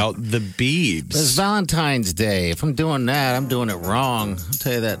check out the It's Biebs. Valentine's Day. If I'm doing that, I'm doing it wrong. I'll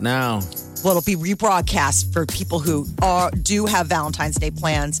tell you that now. Well, it'll be rebroadcast for people who do have Valentine's Day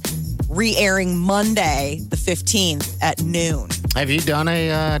plans, re-airing Monday, the 15th at noon. Have you done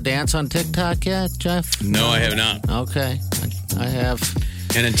a dance on TikTok yet, Jeff? No, I have not. Okay. I have.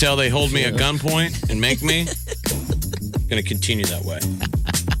 And until they hold me at gunpoint and make me, I'm going to continue that way.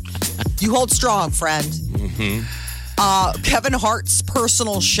 You hold strong, friend. Kevin Hart's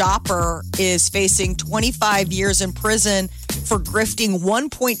personal shopper is facing 25 years in prison for grifting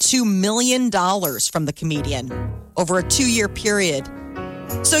 $1.2 million from the comedian over a 2-year period.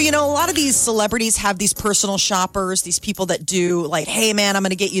 So, a lot of these celebrities have these personal shoppers, these people that do like, hey, man, I'm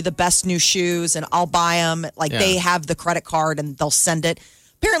going to get you the best new shoes and I'll buy them. Like they have the credit card and they'll send it.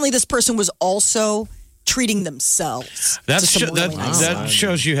 Apparently, this person was also treating themselves. to some really nice that stuff.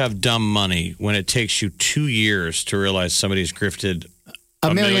 shows you have dumb money when it takes you 2 years to realize somebody's grifted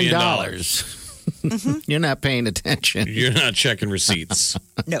 $1 million. You're not paying attention. You're not checking receipts.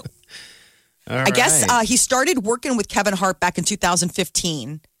 No. All I guess right. he started working with Kevin Hart back in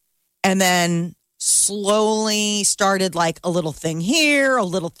 2015 and then slowly started like a little thing here, a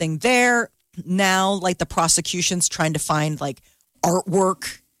little thing there. Now, like the prosecution's trying to find like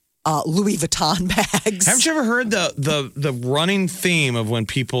artwork, Louis Vuitton bags. Haven't you ever heard the running theme of when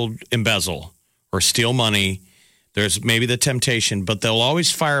people embezzle or steal money? There's maybe the temptation, but they'll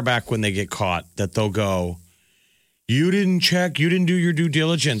always fire back when they get caught. That they'll go, "You didn't check. You didn't do your due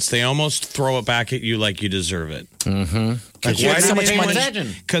diligence." They almost throw it back at you like you deserve it. Mm-hmm. Like, why so much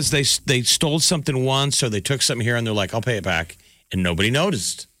money? Because they stole something once, or they took something here, and they're like, "I'll pay it back," and nobody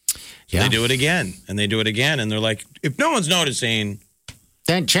noticed. Yeah. They do it again, and they do it again, and they're like, "If no one's noticing,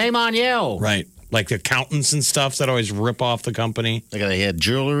 then shame on you." Right. Like accountants and stuff that always rip off the company. Like they had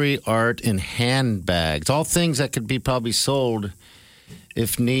jewelry, art, and handbags. All things that could be probably sold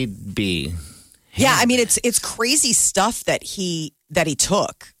if need be. Yeah, I mean it's crazy stuff that he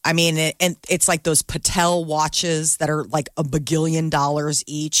took. I mean, and it's like those Patel watches that are like $1 billion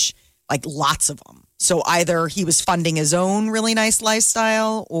each, like lots of them. So either he was funding his own really nice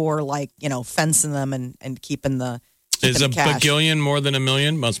lifestyle, or like fencing them and keeping the. Is a bagillion more than $1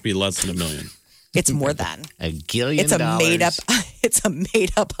 million? Must be less than $1 million. It's more than $1 billion. It's a made up. It's a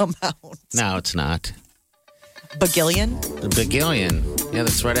made up amount. No, it's not. Bagillion. A bagillion. Yeah,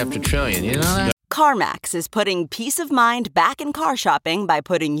 that's right after trillion. You know that? CarMax is putting peace of mind back in car shopping by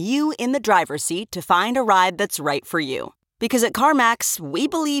putting you in the driver's seat to find a ride that's right for you. Because at CarMax, we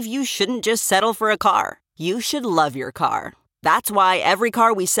believe you shouldn't just settle for a car. You should love your car. That's why every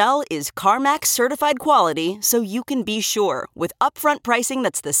car we sell is CarMax certified quality, so you can be sure with upfront pricing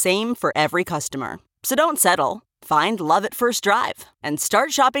that's the same for every customer. So don't settle. Find love at first drive and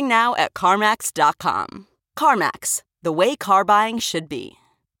start shopping now at CarMax.com. CarMax, the way car buying should be.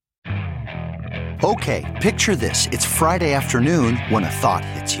 Okay, picture this. It's Friday afternoon when a thought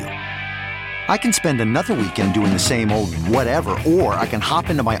hits you. I can spend another weekend doing the same old whatever, or I can hop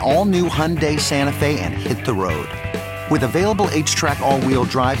into my all-new Hyundai Santa Fe and hit the road. With available H-Track all-wheel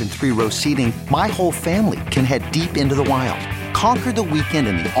drive and 3-row seating, my whole family can head deep into the wild. Conquer the weekend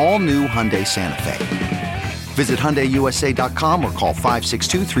in the all-new Hyundai Santa Fe. Visit HyundaiUSA.com or call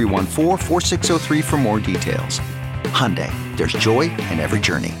 562-314-4603 for more details. Hyundai, there's joy in every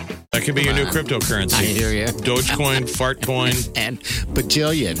journey. That could be your new cryptocurrency. I hear you. Dogecoin, Fartcoin, and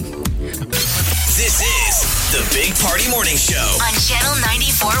bajillion. This is the Big Party Morning Show on Channel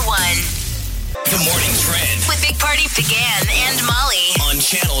 94.1. The Morning Trend With Big Party began and Molly on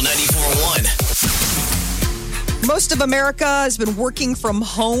Channel 94.1. Most of America has been working from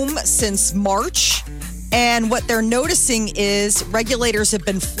home since March. And what they're noticing is regulators have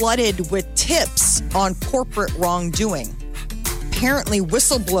been flooded with tips on corporate wrongdoing. Apparently,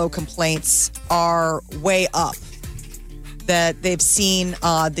 whistleblower complaints are way up. That they've seen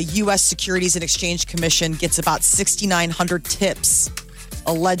the U.S. Securities and Exchange Commission gets about 6,900 tips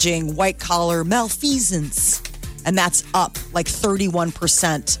alleging white-collar malfeasance. And that's up like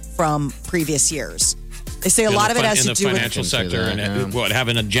 31% from previous years. They say a lot of it has to do with... in the financial sector. And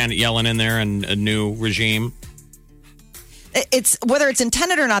having a Janet Yellen in there and a new regime? It's whether it's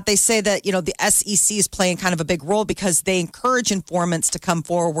intended or not, they say that, the SEC is playing kind of a big role because they encourage informants to come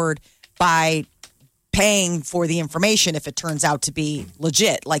forward by paying for the information if it turns out to be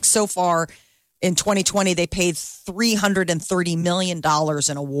legit. Like so far in 2020, they paid $330 million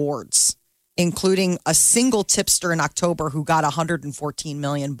in awards, including a single tipster in October who got $114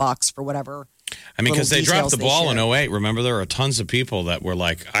 million for whatever. I mean, because they dropped the ball in 2008. Remember, there were tons of people that were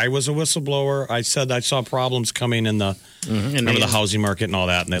like, I was a whistleblower. I said I saw problems coming in the the housing market and all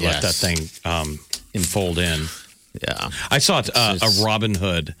that, and they let that thing fold in. Yeah. I saw a Robin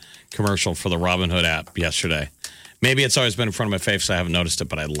Hood commercial for the Robin Hood app yesterday. Maybe it's always been in front of my face, so I haven't noticed it,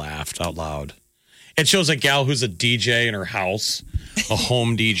 but I laughed out loud. It shows a gal who's a DJ in her house, a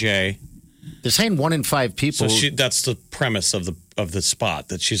home DJ. They're saying 1 in 5 people. So that's the premise of the spot,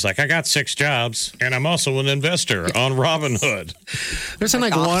 that she's like, I got 6 jobs, and I'm also an investor on Robinhood. They're saying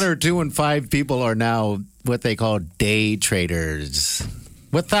like 1 or 2 in 5 people are now what they call day traders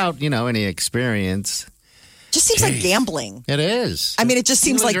without, any experience. Just seems like gambling. It is. I mean, it just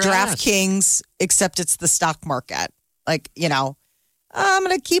seems like DraftKings, except it's the stock market. Like, I'm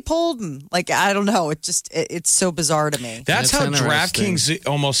going to keep holding. Like, I don't know. It's so bizarre to me. That's how DraftKings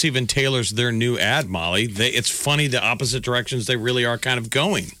almost even tailors their new ad, Molly. It's funny the opposite directions they really are kind of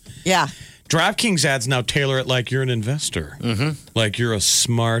going. Yeah. DraftKings ads now tailor it like you're an investor. Mm-hmm. Like you're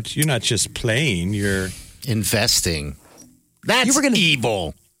you're not just playing, you're investing. That's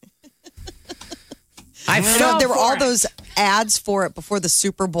evil. There were all those ads for it before the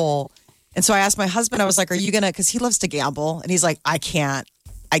Super Bowl. And so I asked my husband, I was like, are you going to, because he loves to gamble. And he's like, I can't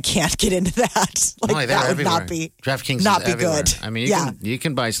get into that. Like, that would everywhere. not be, DraftKings not be everywhere. good. I mean, you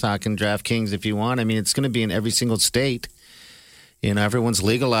can buy stock in DraftKings if you want. I mean, it's going to be in every single state. Everyone's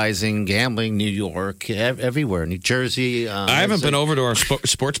legalizing gambling. New York, everywhere. New Jersey. I haven't been over to our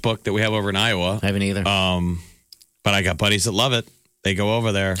sports book that we have over in Iowa. I haven't either. But I got buddies that love it. They go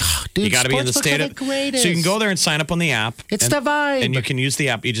over there. Dude, you got to be in the sportsbooks state are of. the greatest. So you can go there and sign up on the app. It's the vibe. And you can use the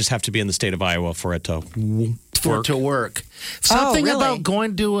app. You just have to be in the state of Iowa for it to work. Something really? about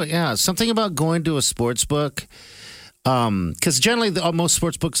going to something about going to a sports book. Because generally, most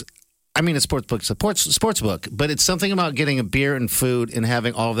sports books. I mean, a sports book, but it's something about getting a beer and food and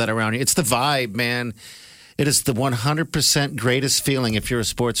having all of that around you. It's the vibe, man. It is the 100% greatest feeling if you're a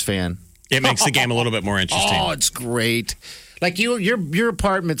sports fan. It makes the game a little bit more interesting. Oh, it's great. Like your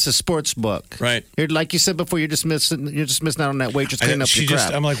apartment's a sports book, right? Like you said before, you're just missing out on that waitress cleaning up your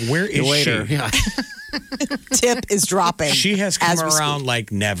crap. I'm like, where is waiter. she? Yeah. Tip is dropping. She has come around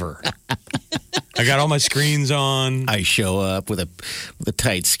like never. I got all my screens on. I show up with a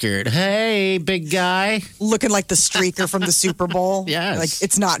tight skirt. Hey, big guy, looking like the streaker from the Super Bowl. Yes, like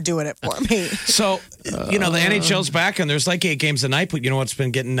it's not doing it for me. So the NHL's back and there's like 8 games a night. But you know what's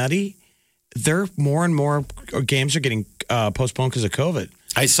been getting nutty? More and more games are getting postponed because of COVID.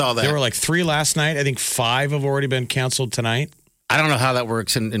 I saw that. There were like 3 last night. I think 5 have already been canceled tonight. I don't know how that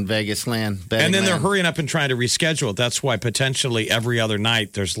works in Vegas land. And then they're hurrying up and trying to reschedule it. That's why potentially every other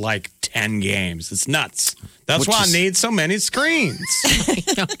night there's like 10 games. It's nuts. That's why I need so many screens.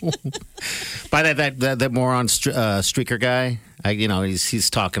 By that moron streaker guy, he's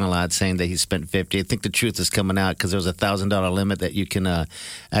talking a lot, saying that he spent $50. I think the truth is coming out because there's a $1,000 limit that you can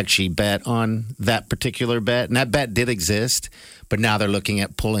actually bet on that particular bet, and that bet did exist. But now they're looking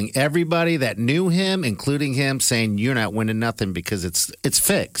at pulling everybody that knew him, including him, saying you're not winning nothing because it's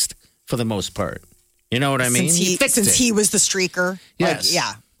fixed for the most part. You know what I mean? Since he was the streaker. Yes.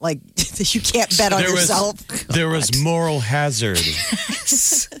 Like you can't bet on yourself. There was moral hazard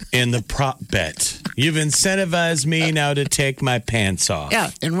in the prop bet. You've incentivized me now to take my pants off. Yeah,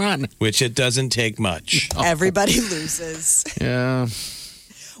 and run. Which it doesn't take much. Everybody loses. Yeah.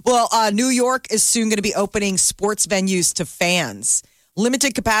 Well, New York is soon going to be opening sports venues to fans.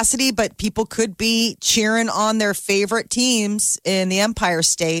 Limited capacity, but people could be cheering on their favorite teams in the Empire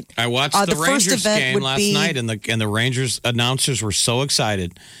State. I watched the Rangers game last night, and the Rangers announcers were so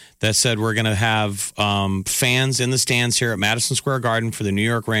excited. That said, we're going to have fans in the stands here at Madison Square Garden for the New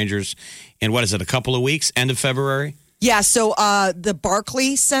York Rangers in, a couple of weeks, end of February? Yeah, so the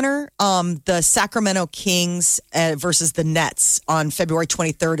Barclays Center, the Sacramento Kings versus the Nets on February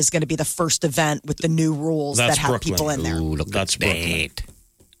 23rd is going to be the first event with the new rules that have Brooklyn. people in there. Ooh, that's Brooklyn.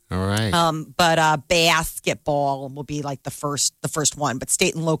 All right. But basketball will be like the first one. But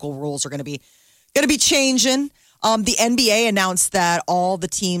state and local rules are going to be changing. The NBA announced that all the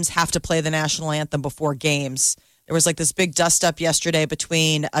teams have to play the national anthem before games. There was like this big dust up yesterday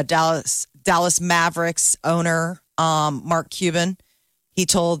between Dallas Mavericks owner Mark Cuban. He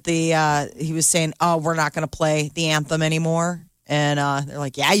told he was saying, "Oh, we're not going to play the anthem anymore," and they're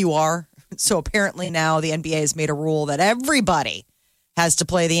like, "Yeah, you are." So apparently now the NBA has made a rule that everybody has to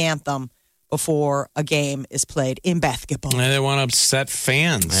play the anthem before a game is played in basketball. And they want to upset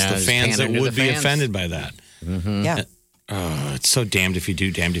fans, the fans that would be offended by that. Mm-hmm. Yeah. It's so damned if you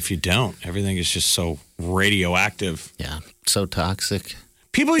do, damned if you don't. Everything is just so radioactive. Yeah, so toxic.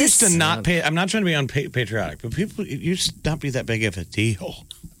 People used to not pay. I'm not trying to be unpatriotic, but people used to not be that big of a deal.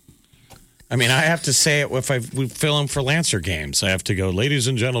 I mean, I have to say it if we film for Lancer games. I have to go, ladies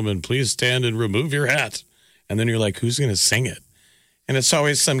and gentlemen, please stand and remove your hat. And then you're like, who's going to sing it? And it's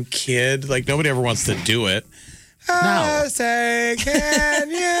always some kid. Like, nobody ever wants to do it. No. I say, can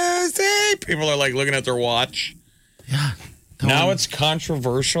you see? People are like looking at their watch. Yeah. Now it's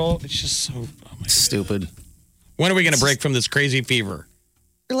controversial. It's just so stupid. When are we going to break from this crazy fever?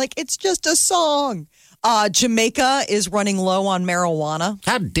 You're like, it's just a song. Jamaica is running low on marijuana.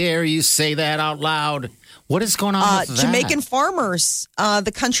 How dare you say that out loud? What is going on with that? Jamaican farmers,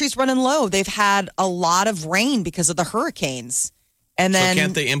 the country's running low. They've had a lot of rain because of the hurricanes. And then, so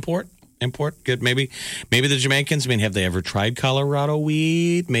can't they import? Good. Maybe the Jamaicans. I mean, have they ever tried Colorado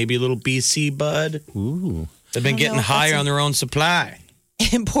weed? Maybe a little BC bud. Ooh, they've been getting higher on their own supply.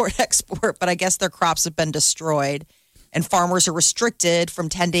 Import, export, but I guess their crops have been destroyed. And farmers are restricted from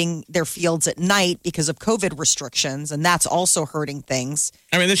tending their fields at night because of COVID restrictions. And that's also hurting things.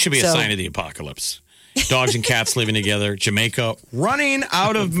 I mean, this should be a sign of the apocalypse. Dogs and cats living together. Jamaica running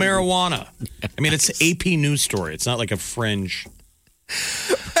out of marijuana. I mean, it's an AP news story. It's not like a fringe.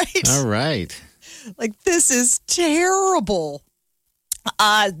 Right. All right. Like, this is terrible.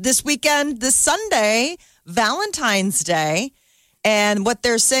 This weekend, this Sunday, Valentine's Day. And what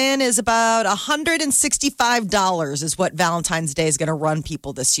they're saying is about $165 is what Valentine's Day is going to run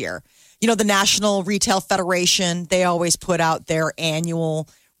people this year. You know, the National Retail Federation, they always put out their annual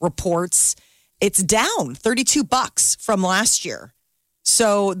reports. It's down $32 from last year.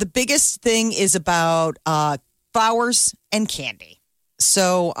 So the biggest thing is about flowers and candy.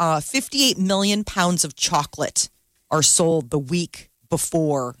 So 58 million pounds of chocolate are sold the week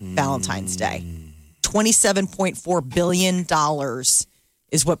before Valentine's Day. $27.4 billion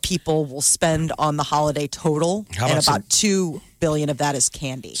is what people will spend on the holiday total. How and about about $2 billion of that is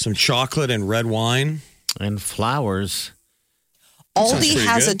candy. Some chocolate and red wine. And flowers. Sounds Aldi pretty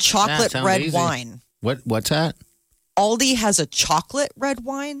has good. a chocolate sounds red easy. wine. What's that? Aldi has a chocolate red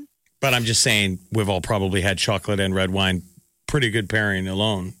wine. But I'm just saying, we've all probably had chocolate and red wine. Pretty good pairing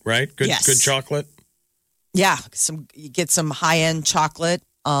alone, right? Good, Yes. good chocolate. Yeah, you get some high end chocolate,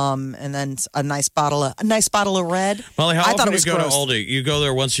 and then a nice bottle of red. Molly, how I thought often it do you was go gross. to Aldi? You go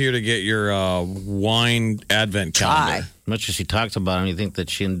there once a year to get your wine advent calendar. Much as she talks about them, you think that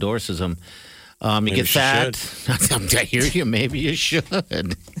she endorses them. You Maybe get she that. I hear you. Maybe you should.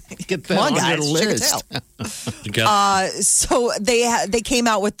 Get that Come on, on guys, your check your list. tail. You got- So they came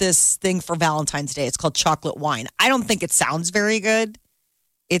out with this thing for Valentine's Day. It's called chocolate wine. I don't think it sounds very good.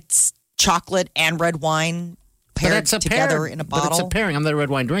 It's chocolate and red wine But paired it's a together pair. in a But it's bottle. a pairing. I'm not a red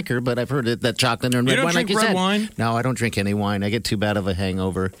wine drinker, but I've heard that chocolate and red You don't wine. drink like you red said. wine? No, I don't drink any wine. I get too bad of a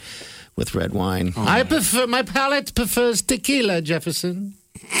hangover with red wine. Oh, I prefer my palate prefers tequila, Jefferson.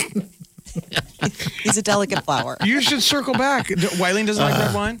 He's a delicate flower. You should circle back. Wileen doesn't like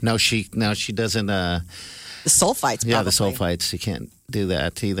red wine? No, she doesn't. The sulfites, Yeah, the probably. sulfites. You can't do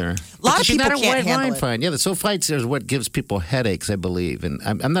that either. A lot of She's people not a can't white handle wine it. fan. Yeah, the sulfites is what gives people headaches, I believe. And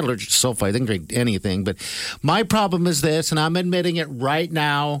I'm not allergic to sulfite. I can drink anything. But my problem is this, and I'm admitting it right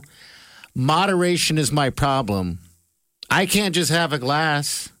now. Moderation is my problem. I can't just have a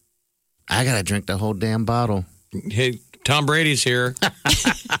glass. I got to drink the whole damn bottle. Hey, Tom Brady's here.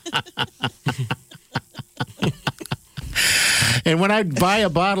 And when I buy a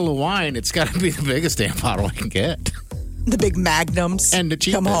bottle of wine, it's got to be the biggest damn bottle I can get. The big magnums. And the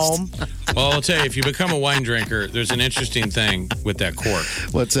Come cheapest. home. Well, I'll tell you, if you become a wine drinker, there's an interesting thing with that cork.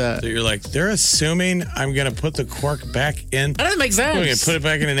 What's that? So you're like, they're assuming I'm going to put the cork back in. That doesn't make I'm going to sense. put it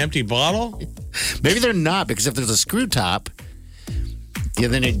back in an empty bottle? Maybe they're not, because if there's a screw top, yeah,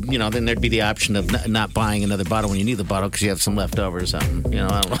 then then there'd be the option of not buying another bottle when you need the bottle because you have some left over or something. I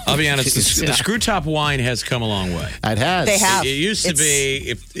don't know. I'll be honest, the screw top wine has come a long way. It has. They have. It used to be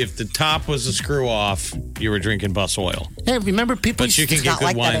if the top was a screw off, you were drinking bus oil. Hey, remember people? But you can It's get not good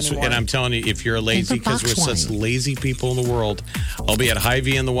like that wines, anymore. and I'm telling you, if you're a lazy, because we're box such wine. lazy people in the world, I'll be at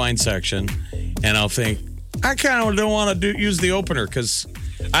Hy-Vee in the wine section, and I'll think, I kind of don't want to use the opener because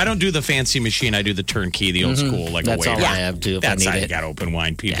I don't do the fancy machine. I do the turnkey, the old school, like That's a all waiter. I have to if That's I how need you it. got to open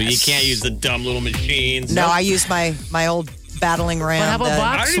wine, people. Yes. You can't use the dumb little machines. No, Nope. I use my old battling ram. how about the,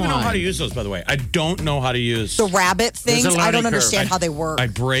 box I don't even know wine? how to use those, by the way. I don't know how to use. the rabbit things. There's a I don't learning understand curve. how they work. I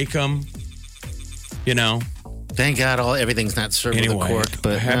break them. You know. Thank God, everything's not served with Anyway, a cork.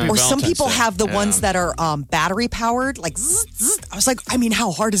 But happy or some Valentine's people Day. have the Yeah. ones that are battery powered, like zzz, zzz. I was like, I mean,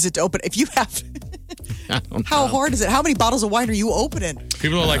 how hard is it to open? If you have, I don't how know. hard is it? How many bottles of wine are you opening?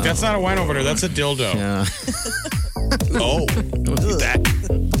 People are like, that's not a wine opener. That's a dildo. Yeah. Oh, look at that.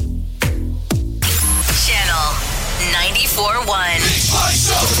 Channel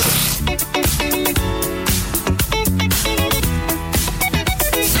 94.1.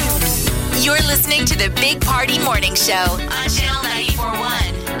 You're listening to the Big Party Morning Show on Channel 94.1. All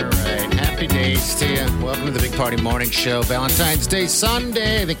right. Happy days to you. Welcome to the Big Party Morning Show. Valentine's Day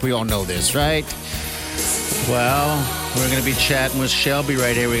Sunday. I think we all know this, right? Well, we're going to be chatting with Shelby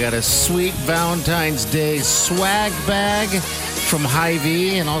right here. We got a sweet Valentine's Day swag bag from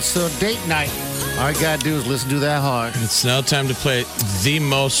Hy-Vee and also date night. All I got to do is listen to that hard. It's now time to play the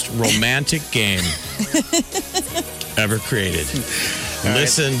most romantic game ever created. right.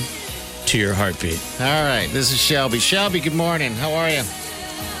 Listen to your heartbeat. All right. This is Shelby. Shelby, good morning. How are you?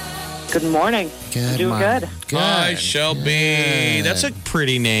 Good morning. Good. Doing morning. good. Hi, Shelby. Good. That's a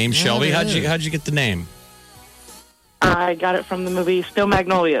pretty name, Shelby. it How'd you get the name? I got it from the movie Still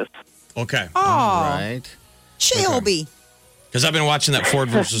Magnolias. Okay. Oh, Right. Shelby. Because I've been watching that Ford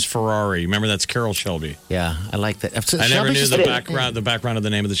versus Ferrari. Remember, that's Carol Shelby. Yeah, I like that. I never knew Shelby's the just- background of the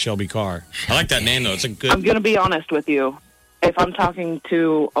name of the Shelby car. I like that name though. It's a I'm good. going to be honest with you. If I'm talking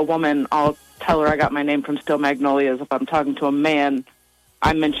to a woman, I'll tell her I got my name from Still Magnolias. If I'm talking to a man,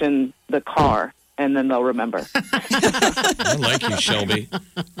 I mention the car, and then they'll remember. I like you, Shelby.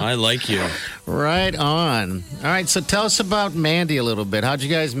 I like you. Right on. All right, so tell us about Mandy a little bit. How'd you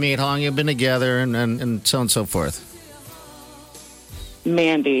guys meet? How long you been together, and so on and so forth?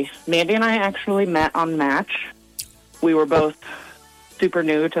 Mandy and I actually met on Match. We were both super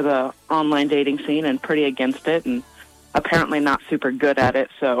new to the online dating scene and pretty against it, and apparently not super good at it.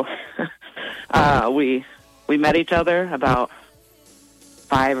 So we met each other about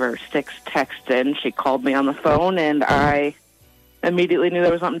 5 or 6 texts in. She called me on the phone, and I immediately knew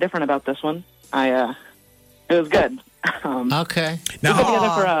there was something different about this one. It was good. Okay. We've been together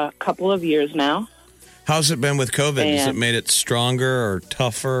for a couple of years now. How's it been with COVID? Has it And- made it stronger or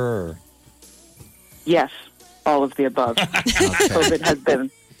tougher? Or... Yes, all of the above. COVID has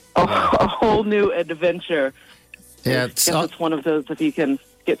been a whole new adventure. Yeah, I guess it's one of those, if you can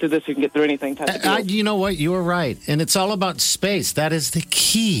get through this, you can get through anything type of deal. you know what? You were right. And it's all about space. That is the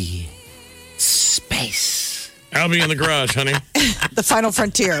key. Space. I'll be in the garage, honey. The final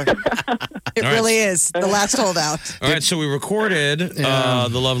frontier. It All really right. is. The last holdout. All right, so we recorded the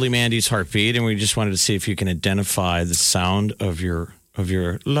lovely Mandy's heartbeat, and we just wanted to see if you can identify the sound of your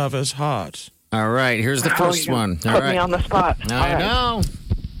lover's heart. All right, here's the first one. All Put right. me on the spot. I All right. know.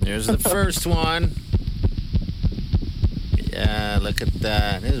 Here's the first one. Yeah, look at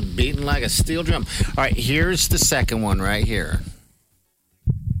that. It's beating like a steel drum. All right, here's the second one right here.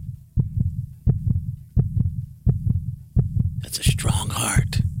 That's a strong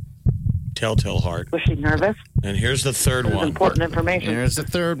heart. Telltale heart. Was she nervous? And here's the third This is one. important information. Here's the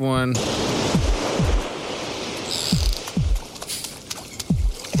third one.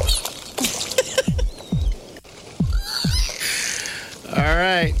 All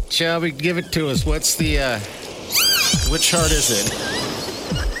right, Shelby, give it to us. What's the, which heart is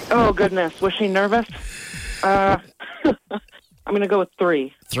it? Oh, goodness. Was she nervous? I'm going to go with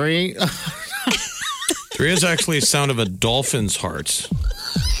 3. 3? 3 is actually a sound of a dolphin's heart.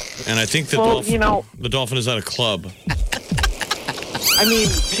 And I think the the dolphin is at a club. I mean,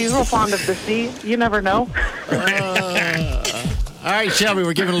 she's real fond of the sea. You never know. All right, Shelby,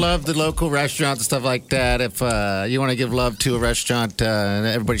 we're giving love to local restaurants and stuff like that. If you want to give love to a restaurant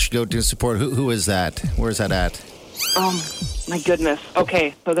everybody should go to and support, who is that? Where's that at? My goodness.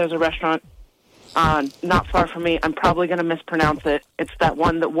 Okay, so there's a restaurant not far from me. I'm probably going to mispronounce it. It's that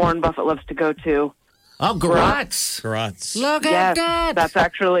one that Warren Buffett loves to go to. Oh, Garotz. Garotz. Look Yes, at that. that's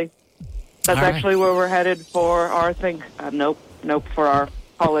actually All right. where we're headed for our thing. Nope, for our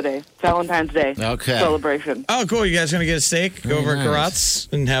holiday, Valentine's Day celebration. Oh, cool. You guys going to get a steak, go over at nice.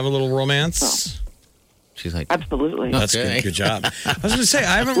 Garotz and have a little romance? She's like, Absolutely. That's Okay. good job. I was going to say,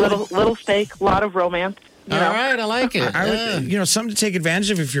 I haven't really... Little steak, a lot of romance. You all know. right, I like it. I would, something to take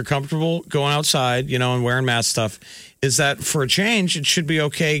advantage of if you're comfortable going outside, and wearing mask stuff, is that for a change, it should be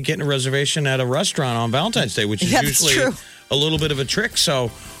okay getting a reservation at a restaurant on Valentine's Day, which is Yeah, that's usually true. a little bit of a trick.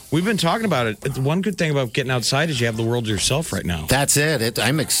 So we've been talking about it. The one good thing about getting outside is you have the world to yourself right now. That's it.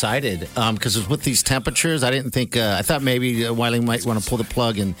 I'm excited because with these temperatures, I didn't think. I thought maybe Wiley might want to pull the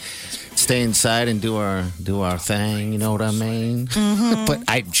plug and stay inside and do our thing. You know what I mean? Mm-hmm.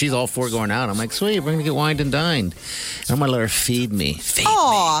 But she's all for going out. I'm like, sweet, we're gonna get wined and dined. And I'm gonna let her feed me.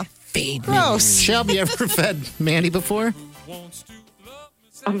 Aw. Feed Gross. me. Shelby, you ever fed Mandy before?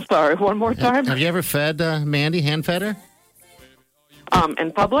 I'm sorry. One more time. Have you ever fed Mandy? Hand fed her?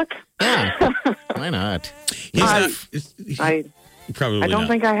 In public? Yeah. Why not? I Probably don't not.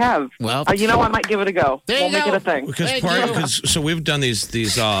 think I have. Well, I might give it a go. There We'll you make go. it a thing. Because so we've done these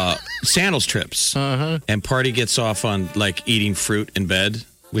sandals trips, and Party gets off on like eating fruit in bed,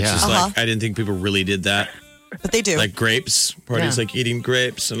 which Yeah. is like I didn't think people really did that. But they do. Like grapes, Party's Yeah. like eating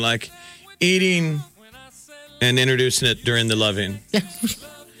grapes and like eating and introducing it during the loving. Hey,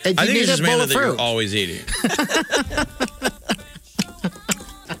 I you think need it's a just bowl mainly of that you're fruit. always eating.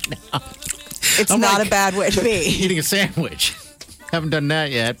 It's I'm not like- a bad way to be. Eating a sandwich. Haven't done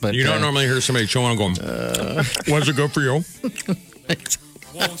that yet, but You don't normally hear somebody chewing and going, "What's it good for you?"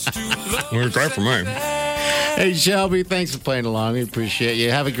 Well, it's great for me. Hey, Shelby, thanks for playing along. We appreciate you.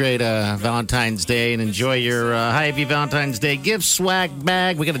 Have a great Valentine's Day and enjoy your Hy-Vee Valentine's Day gift swag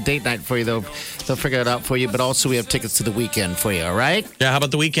bag. We got a date night for you, though. They'll figure it out for you, but also we have tickets to the weekend for you, all right? Yeah, how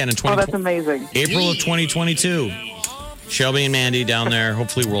about the weekend in Oh, that's amazing. April of 2022? Shelby and Mandy down there.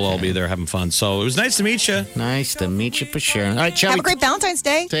 Hopefully, we'll all be there having fun. So it was nice to meet you. Nice to meet you for sure. All right, Shelby. Have a great Valentine's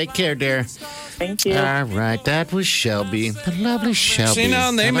Day. Take care, dear. Thank you. All right, that was Shelby. The lovely Shelby. See, now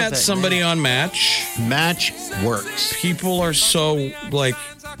they How about met that? somebody on Match. Match works. People are so, like,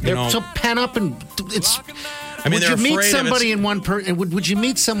 They're so pent up and it's... I mean, would they're you meet afraid of somebody it's- in one person? Would you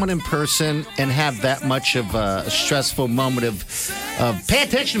meet someone in person and have that much of a stressful moment of pay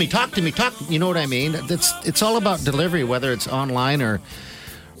attention to me, talk to me, talk? You know what I mean? It's all about delivery, whether it's online or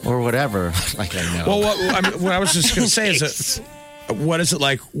whatever. Like I know. Well, what I was just going to say is that what is it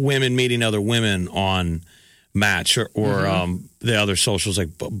like women meeting other women on Match or the other socials like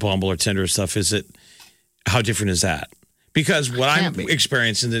Bumble or Tinder or stuff? How different is that? Because what I'm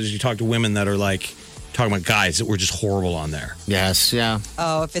experiencing is you talk to women that are like talking about guys that were just horrible on there. Yes, yeah.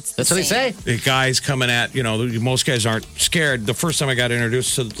 Oh, if it's That's what they say. The guys coming at, most guys aren't scared. The first time I got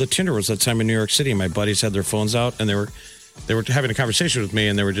introduced to the Tinder was that time in New York City. My buddies had their phones out and they were They were having a conversation with me,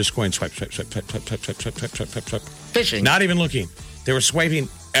 and they were just going swipe, swipe, swipe, swipe, swipe, swipe, swipe, swipe, swipe, swipe, swipe. Fishing. Not even looking. They were swiping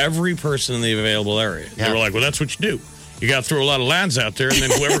every person in the available area. Yeah. They were like, well, that's what you do. You got to throw a lot of lands out there, and then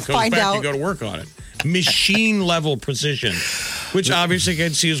whoever comes Find back, out. you go to work on it. Machine-level precision, which obviously I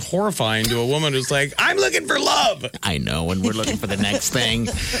can see is horrifying to a woman who's like, I'm looking for love. I know, when we're looking for the next thing.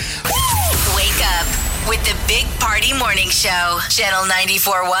 Wake up with the Big Party Morning Show, Channel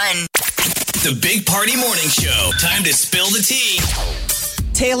 94.1. The Big Party Morning Show. Time to spill the tea.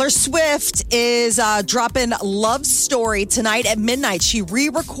 Taylor Swift is dropping Love Story tonight at midnight. She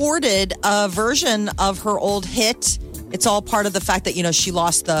re-recorded a version of her old hit. It's all part of the fact that, she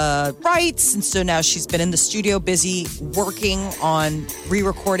lost the rights. And so now she's been in the studio busy working on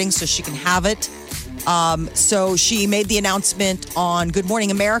re-recording so she can have it. So she made the announcement on Good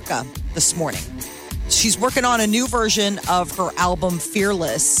Morning America this morning. She's working on a new version of her album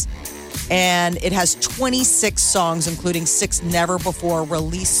Fearless. And it has 26 songs, including 6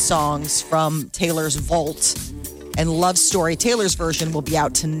 never-before-released songs from Taylor's vault. And Love Story, Taylor's version, will be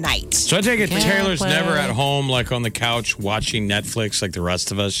out tonight. So I take it Taylor's never at home, like on the couch, watching Netflix like the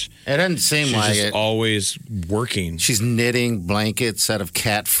rest of us. It doesn't seem She's like just it. always working. She's knitting blankets out of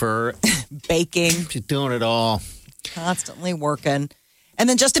cat fur. Baking. She's doing it all. Constantly working. And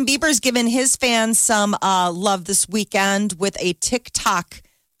then Justin Bieber's given his fans some love this weekend with a TikTok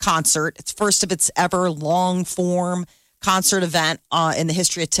concert. It's first of its ever long-form concert event in the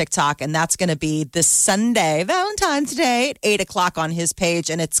history of TikTok, and that's going to be this Sunday, Valentine's Day, at 8 o'clock on his page,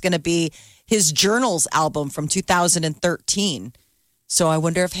 and it's going to be his Journals album from 2013. So I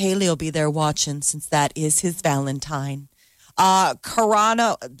wonder if Haley will be there watching, since that is his Valentine. Gina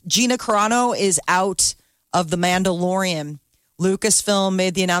Carano is out of The Mandalorian. Lucasfilm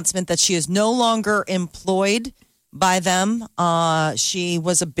made the announcement that she is no longer employed by them. She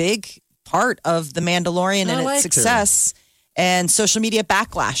was a big part of The Mandalorian and its success, and social media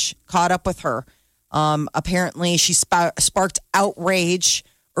backlash caught up with her. Apparently, she sparked outrage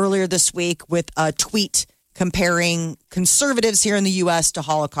earlier this week with a tweet comparing conservatives here in the U.S. to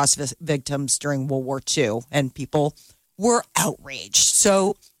Holocaust victims during World War II, and people were outraged.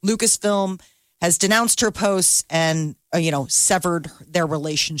 So Lucasfilm has denounced her posts and, severed their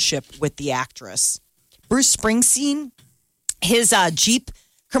relationship with the actress. Bruce Springsteen, his Jeep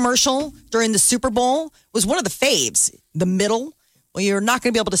commercial during the Super Bowl was one of the faves. The middle, well, you're not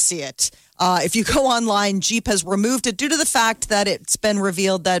going to be able to see it. If you go online, Jeep has removed it due to the fact that it's been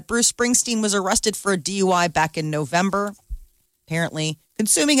revealed that Bruce Springsteen was arrested for a DUI back in November, apparently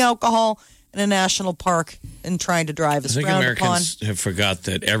consuming alcohol in a national park and trying to drive his I think frowned Americans upon. have forgot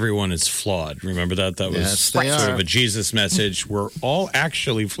that everyone is flawed. Remember that? That was Yes, they sort are. of a Jesus message. We're all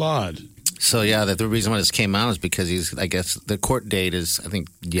actually flawed. So, yeah, the reason why this came out is because I guess the court date is, I think,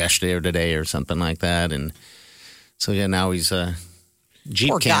 yesterday or today or something like that. And so, yeah, now he's Jeep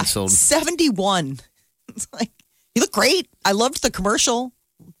Poor guy. canceled. 71. It's like, you look great. I loved the commercial.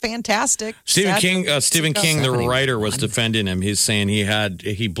 Fantastic. Stephen Sad King, for- Stephen King, the writer, was defending him. He's saying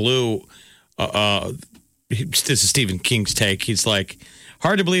he blew. This is Stephen King's take. He's like,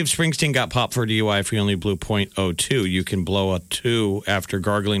 hard to believe Springsteen got popped for DUI if he only blew .02. You can blow a 2 after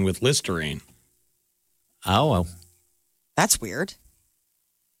gargling with Listerine. Oh, well. That's weird.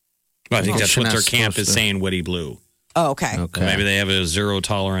 Well, I think that's you're what not their camp supposed is to. saying. What he blew. Oh, okay. Okay. Maybe they have a zero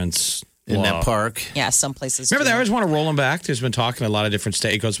tolerance In law. that park. Yeah, some places. Remember, do. they always want to roll them back. There's been talking a lot of different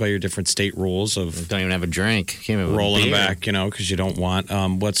state. It goes by your different state rules of Don't even have a drink. Can't even have a rolling them beer. back, because you don't want.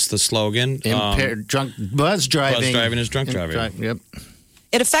 What's the slogan? Buzz driving. Buzz driving is drunk driving. Yep.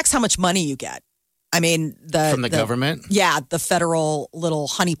 It affects how much money you get. I mean, From the government? Yeah, the federal little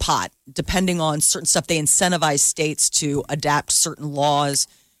honey pot. Depending on certain stuff, they incentivize states to adapt certain laws,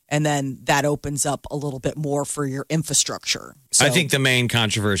 and then that opens up a little bit more for your infrastructure. So, I think the main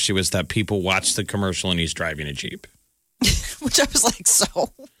controversy was that people watched the commercial and he's driving a Jeep. which I was like, so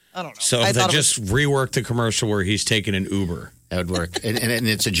I don't know. So I they thought it just reworked the commercial where he's taking an Uber. That would work. and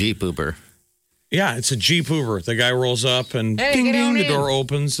it's a Jeep Uber. Yeah, it's a Jeep Uber. The guy rolls up and ding, ding, the door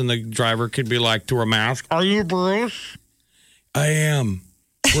opens and the driver could be like, through a mask, are you Bruce? I am.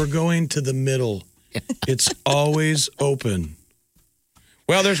 We're going to the middle. It's always open.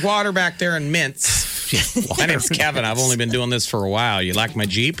 Well, there's water back there and mints. My name's Kevin. I've only been doing this for a while. You like my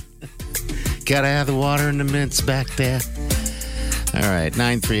Jeep? Gotta have the water and the mints back there. All right,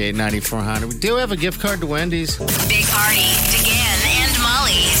 938-9400. We do have a gift card to Wendy's. Big Party, DeGan and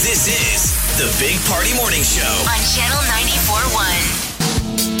Molly This is the Big Party Morning Show. on Channel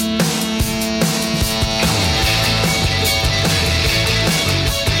 94.1.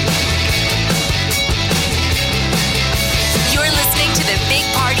 You're listening to the Big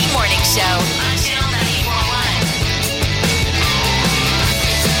Party Morning Show on Channel 94.1.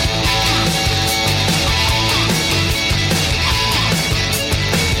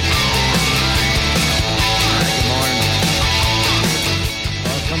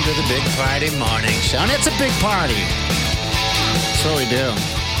 to the Big Party Morning Show. And it's a big party. That's what we do.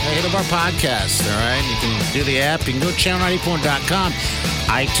 Hey, hit up our podcast, all right? You can do the app. You can go to channel94.com.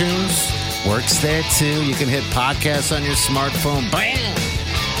 iTunes works there, too. You can hit podcasts on your smartphone. Bam!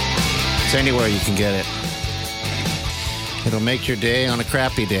 It's anywhere you can get it. It'll make your day on a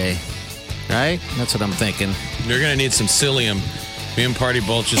crappy day, right? That's what I'm thinking. You're going to need some psyllium. Me and Party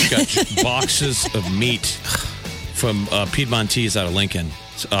both just got boxes of meat from Piedmontese out of Lincoln,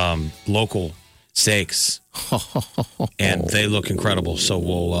 local steaks, and they look incredible. So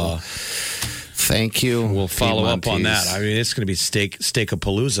we'll thank you. We'll follow up on that. I mean, it's going to be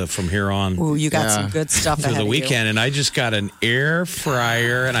steak-a-palooza from here on. Ooh, you got some good stuff for the weekend, and I just got an air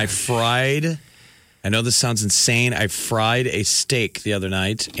fryer, and I fried. I know this sounds insane. I fried a steak the other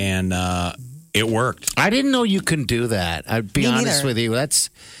night, and it worked. I didn't know you can do that. I'd be honest with you.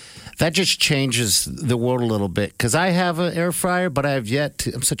 That just changes the world a little bit. Because I have an air fryer, but I have yet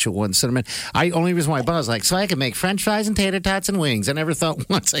to. I'm such a one cinnamon. Only reason why I bought it was like, so I could make French fries and tater tots and wings. I never thought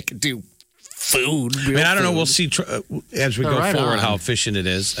once I could do food. I mean, I don't know. We'll see as we go forward how efficient it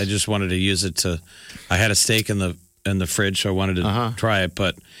is. I just wanted to use it to. I had a steak in the fridge, so I wanted to try it.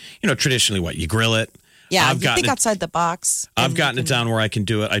 But traditionally, what you grill it. Yeah, you think outside the box. I've gotten it down where I can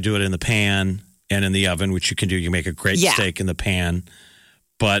do it. I do it in the pan and in the oven, which you can do. You make a great steak in the pan.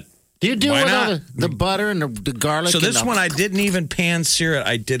 But do you do it with all the butter and the garlic? So this one, I didn't even pan sear it.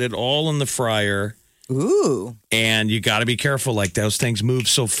 I did it all in the fryer. Ooh. And you got to be careful. Like, those things move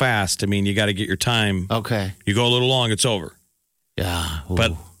so fast. I mean, you got to get your time. Okay. You go a little long, it's over. Yeah. Ooh.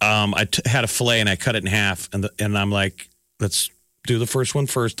 But I had a filet, and I cut it in half. And I'm like, let's do the first one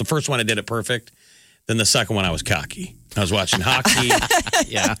first. The first one, I did it perfect. Then the second one, I was cocky. I was watching hockey.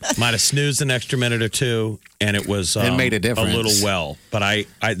 Yeah. Might have snoozed an extra minute or two, and it was it made a difference. A little well. But I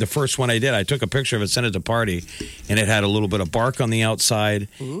the first one I did, I took a picture of it, sent it to Party, and it had a little bit of bark on the outside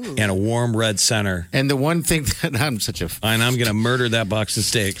and a warm red center. And the one thing that I'm going to murder that box of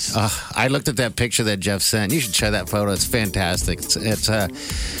steaks. I looked at that picture that Jeff sent. You should try that photo. It's fantastic. It's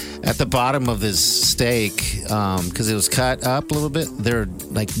at the bottom of this steak, because it was cut up a little bit, they're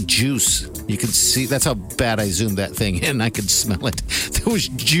like juice. You can see, that's how bad I zoomed that thing in. I could smell it. There was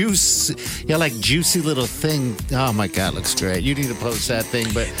juice. Yeah, like juicy little thing. Oh my God, looks great. You need to post that thing.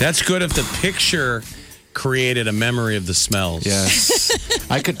 But that's good if the picture created a memory of the smells.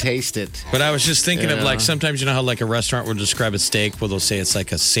 Yes. I could taste it. But I was just thinking of, like, sometimes you know how like a restaurant will describe a steak where they'll say it's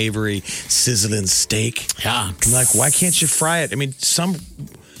like a savory, sizzling steak. Yeah. I'm like, why can't you fry it? I mean, some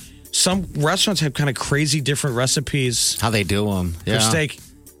restaurants have kind of crazy different recipes. How they do them. For steak.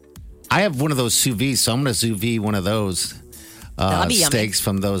 I have one of those sous vide, so I'm going to sous vide one of those steaks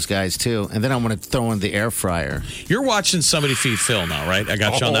from those guys, too. And then I'm going to throw in the air fryer. You're watching Somebody Feed Phil now, right? I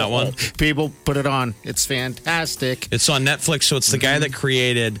got you on that one. People, put it on. It's fantastic. It's on Netflix, so it's the guy that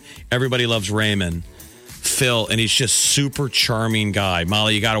created Everybody Loves Raymond, Phil, and he's just super charming guy.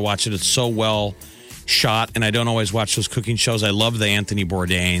 Molly, you got to watch it. It's so well shot, and I don't always watch those cooking shows. I love the Anthony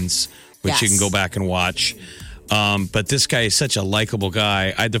Bourdains, which you can go back and watch. But this guy is such a likable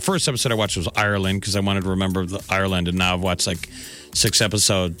guy. The first episode I watched was Ireland because I wanted to remember Ireland, and now I've watched like 6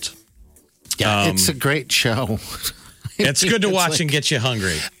 episodes. Yeah, it's a great show. It's good to watch and get you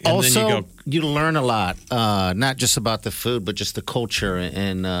hungry. And also, then you learn a lot, not just about the food, but just the culture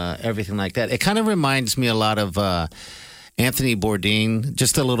and everything like that. It kind of reminds me a lot of Anthony Bourdain,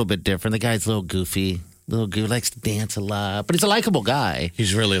 just a little bit different. The guy's a little goofy. Likes to dance a lot, but he's a likable guy.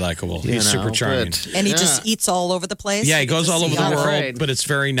 He's really likable. He's super charming. And he just eats all over the place. Yeah, he goes all over the world, but it's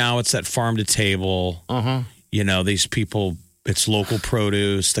it's that farm to table. You know, these people, it's local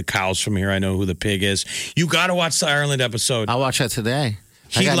produce. The cows from here, I know who the pig is. You got to watch the Ireland episode. I'll watch that today.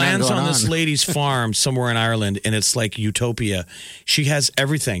 He lands on this lady's farm somewhere in Ireland, and it's like utopia. She has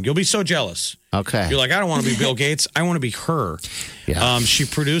everything. You'll be so jealous. Okay. You're like, I don't want to be Bill Gates. I want to be her. Yeah. She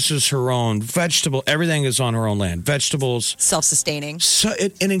produces her own vegetable. Everything is on her own land. Vegetables. Self-sustaining.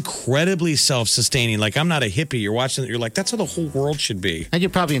 And incredibly self-sustaining. Like, I'm not a hippie. You're watching it. You're like, that's how the whole world should be. And you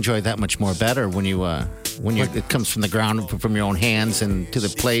probably enjoy it that much more better when it comes from the ground, from your own hands and to the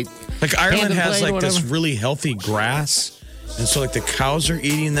plate. Like, Ireland has like this really healthy grass. And so, like, the cows are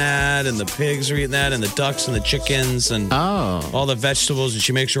eating that, and the pigs are eating that, and the ducks and the chickens, and all the vegetables. And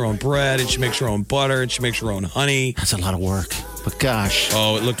she makes her own bread, and she makes her own butter, and she makes her own honey. That's a lot of work. But gosh.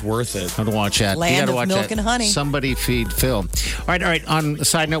 Oh, it looked worth it. I have to watch that. Land of watch milk that. and honey. Somebody Feed Phil. All right. On a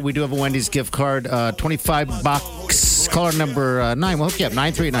side note, we do have a Wendy's gift card, $25. Caller number 9. We'll hook you up,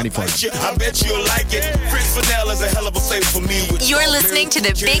 9394. I bet you'll like it. French vanilla is a hell of a flavor for me. You're listening to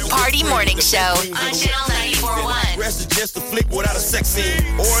the Big Party Morning Show on Channel 94.1. Rest is just a flick without a sex scene.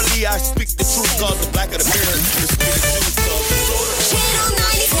 Orally, I speak the truth, cause the black of the mirror is the Channel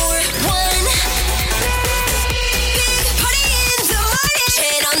 94.1.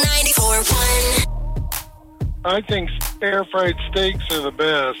 I think air-fried steaks are the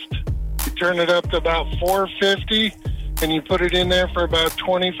best. You turn it up to about 450, and you put it in there for about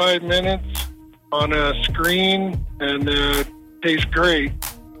 25 minutes on a screen, and it tastes great.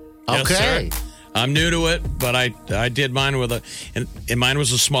 Okay. Yes, I'm new to it, but I did mine with and mine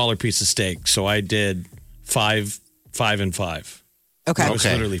was a smaller piece of steak, so I did 5 and 5. Okay. It was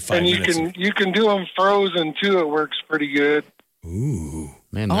literally 5 and minutes. You can do them frozen too. It works pretty good. Ooh.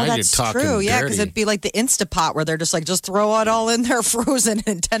 Man, Oh, now you're that's talking true. Yeah, dirty. because it'd be like the Instapot where they're just throw it all in there frozen,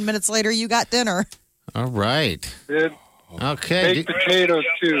 and 10 minutes later you got dinner. All right. Okay. Baked potatoes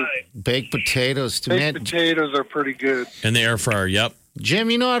too. Baked potatoes too. Baked potatoes are pretty good. In the air fryer, yep. Jim,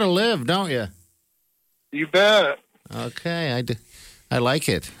 you know how to live, don't you? You bet. Okay, I like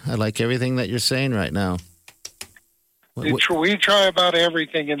it. I like everything that you're saying right now. We try about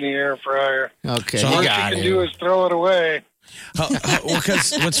everything in the air fryer. Okay. So all you can do is throw it away. Well,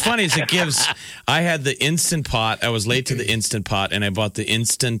 because what's funny is I had the Instant Pot. I was late to the Instant Pot, and I bought the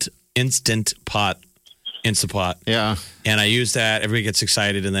Instant Pot. Yeah. And I use that. Everybody gets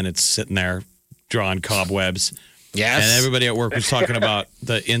excited, and then it's sitting there drawing cobwebs. Yes. And everybody at work was talking about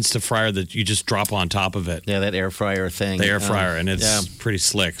the Insta fryer that you just drop on top of it. Yeah, that air fryer thing. The air fryer, and it's pretty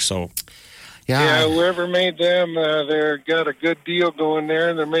slick. So, yeah, whoever made them, they're got a good deal going there,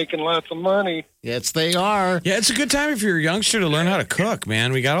 and they're making lots of money. Yes, they are. Yeah, it's a good time if you're a youngster to learn how to cook,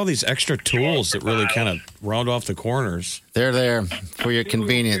 man. We got all these extra tools that really kind of round off the corners. They're there for your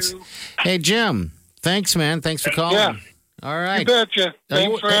convenience. Hey, Jim, thanks, man. Thanks for calling. Yeah. All right. You betcha.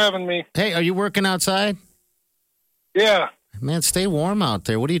 Thanks for having me. Hey, are you working outside? Yeah. Man, stay warm out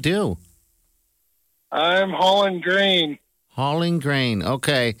there. What do you do? I'm hauling grain. Hauling grain.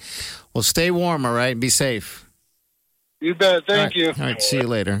 Okay. Well, stay warm, all right? Be safe. You bet. Thank you. All right. See you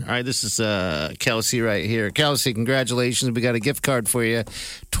later. All right. This is Kelsey right here. Kelsey, congratulations. We got a gift card for you.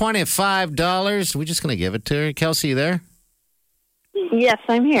 $25. We're just going to give it to her. Kelsey, you there? Yes,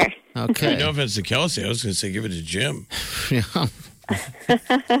 I'm here. Okay. No offense to Kelsey. I was going to say give it to Jim. Yeah. All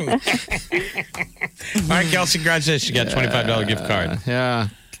right, Kelsey, congratulations. You got a $25 gift card. Yeah.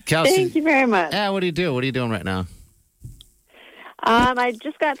 Kelsey. Thank you very much. Yeah, what do you do? What are you doing right now? I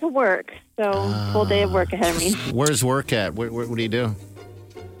just got to work, so full day of work ahead of me. Where's work at? What do you do?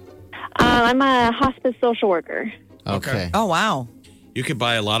 I'm a hospice social worker. Okay. Oh, wow. You could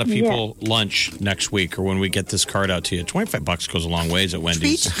buy a lot of people lunch next week or when we get this card out to you. $25 goes a long ways at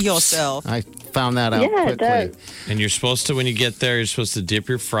Wendy's. Treat yourself. I found that out Yeah, it quickly. does. And you're supposed to, when you get there, you're supposed to dip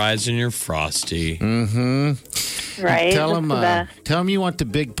your fries in your Frosty. Mm-hmm. Right. Tell that's them, the best. tell them you want the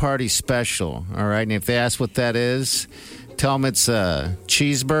big party special, all right? And if they ask what that is, tell them it's a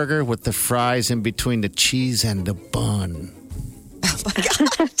cheeseburger with the fries in between the cheese and the bun.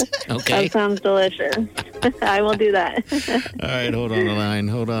 Okay. That sounds delicious. I will do that. All right,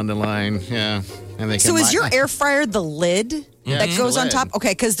 hold on the line. Yeah. And they can So is your air fryer the lid Yeah, that it's goes the on lid. top?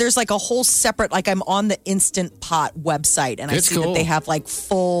 Okay, because there's like a whole separate, like I'm on the Instant Pot website, and I It's see cool. that they have like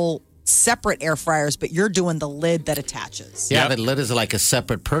full separate air fryers, but you're doing the lid that attaches. Yeah, the lid is like a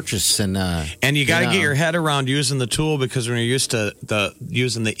separate purchase. And you got to get your head around using the tool because when you're used to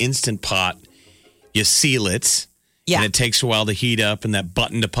using the Instant Pot, you seal it. Yeah. And it takes a while to heat up and that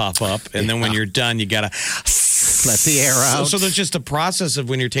button to pop up. And then when you're done, you got to let the air out. So there's just a process of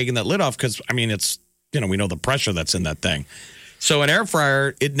when you're taking that lid off because, I mean, it's, we know the pressure that's in that thing. So an air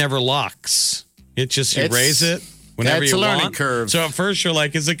fryer, it never locks. It just, you raise it whenever it's you a learning want. curve. So at first you're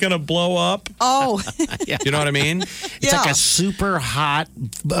like, is it going to blow up? Oh. You know what I mean? It's like a super hot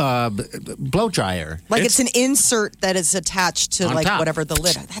blow dryer. Like it's an insert that is attached to On like top. whatever the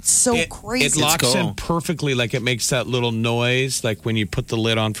lid. That's so crazy. It locks in perfectly. Like it makes that little noise. Like when you put the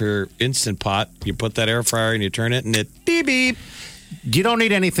lid on for your Instant Pot, you put that air fryer and you turn it and it beep beep. You don't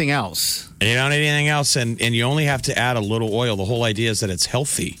need anything else. And you don't need anything else. And you only have to add a little oil. The whole idea is that it's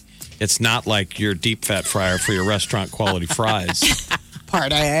healthy. It's not like your deep fat fryer for your restaurant quality fries.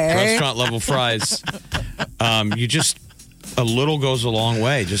 Party. Restaurant level fries. You just, a little goes a long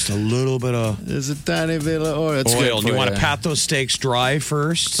way. Just a little bit of There's a tiny bit of oil. It's oil. good You for want to pat those steaks dry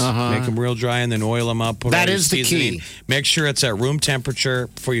first. Make them real dry and then oil them up. Put That all your is the seasoning. key. Make sure it's at room temperature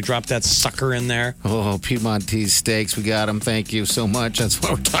before you drop that sucker in there. Oh, Piedmontese steaks. We got them. Thank you so much. That's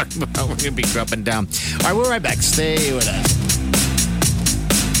what we're talking about. We're going to be dropping down. All right, we're right back. Stay with us.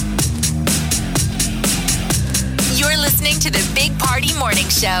 You're listening to the Big Party Morning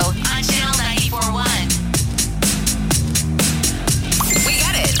Show on Channel 94.1. We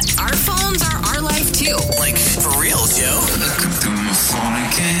get it. Our phones are our life too. Like, for real, Joe. But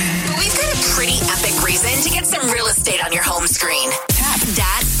we've got a pretty epic reason to get some real estate on your home screen. Tap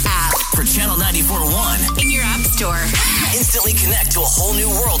that app For Channel 94.1. in your app store. Instantly instantly connect to a whole new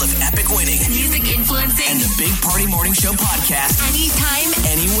world of epic winning. Music influencing. And the Big Party Morning Show podcast. Anytime.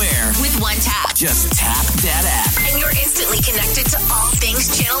 Anywhere. With one tap. Just tap that app. And you're instantly connected to all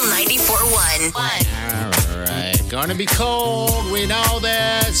things Channel 94.1. All right. Going to be cold. We know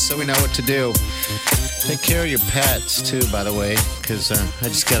this, so we know what to do. Take care of your pets, too, by the way, because I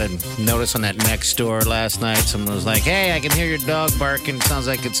just got a notice on that next door last night. Someone was like, hey, I can hear your dog barking. It sounds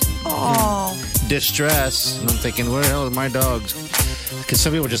like it's distress. And I'm thinking, where the hell are my dogs? Because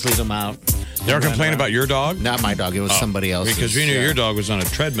some people just leave them out. They were complaining about your dog? Not my dog. It was somebody else's. Because we knew your dog was on a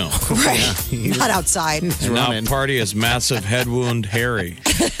treadmill. Right. Not outside. And now Party is massive head wound Harry.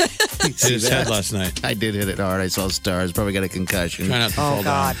 Hit his head last night. I did hit it hard. I saw stars. Probably got a concussion. Try not to fall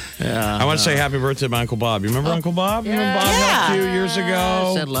God. down. Yeah, I want to say happy birthday to my Uncle Bob. You remember Uncle Bob? Yeah. Remember Bob helped you years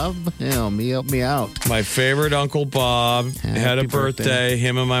ago? I said, love, help me out. My favorite Uncle Bob had a birthday.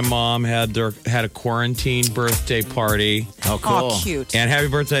 Him and my mom had a quarantine birthday party. Oh, cool. Oh, cute. And happy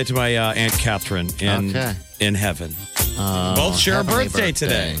birthday to my Aunt Catherine in heaven. Both share a birthday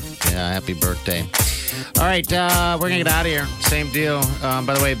today. Yeah, happy birthday. All right, we're going to get out of here. Same deal.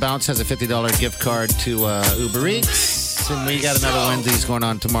 By the way, Bounce has a $50 gift card to Uber Eats. And we got another Wednesdays going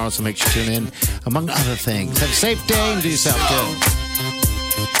on tomorrow, so make sure you tune in, among other things. Have a safe day and do yourself good.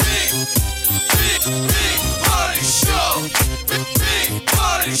 Big Party Show. Big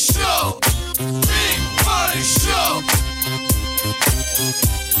Party Show. Big Party Show.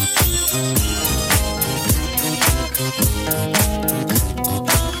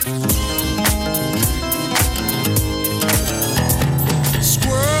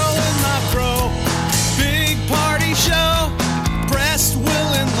 Squirrel in my fro. Big Party Show. Breast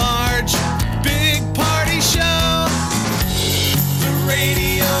will enlarge. Big Party Show. The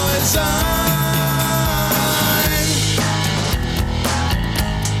radio is on.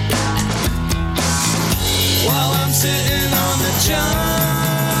 While I'm sitting on the john.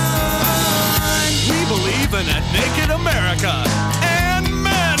 We believe in a naked America and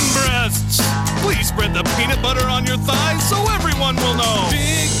man breasts. Please spread the peanut butter on your thighs so everyone will know.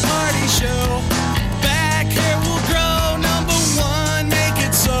 Big Party Show. Back hair will grow. Number one, make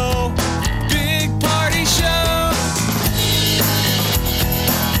it so. Big Party Show.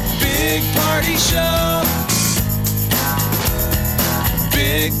 Big Party Show.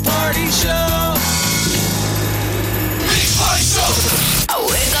 Big Party Show. Big Party Show. I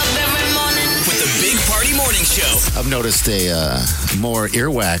wake up every morning with the Big Party Morning Show. I've noticed more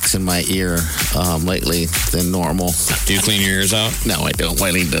earwax in my ear lately than normal. Do you clean your ears out? No, I don't.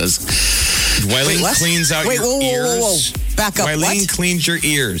 Wileen does. Wileen cleans out your ears. Whoa. Back up. Wileen cleans your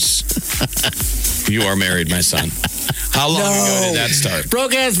ears. You are married, my son. How long ago did that start?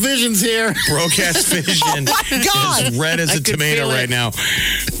 Broke-ass Vision's here. Broke-ass Vision is red as a tomato right now.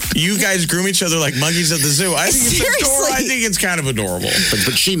 You guys groom each other like monkeys at the zoo. I think it's adorable. I think it's kind of adorable.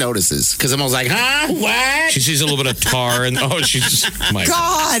 But she notices because I'm always like, huh? What? She sees a little bit of tar and she's my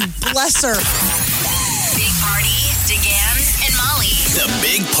God bless her. Big Party, DeGan, and Molly. The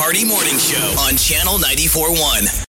Big Party Morning Show on Channel 94.1.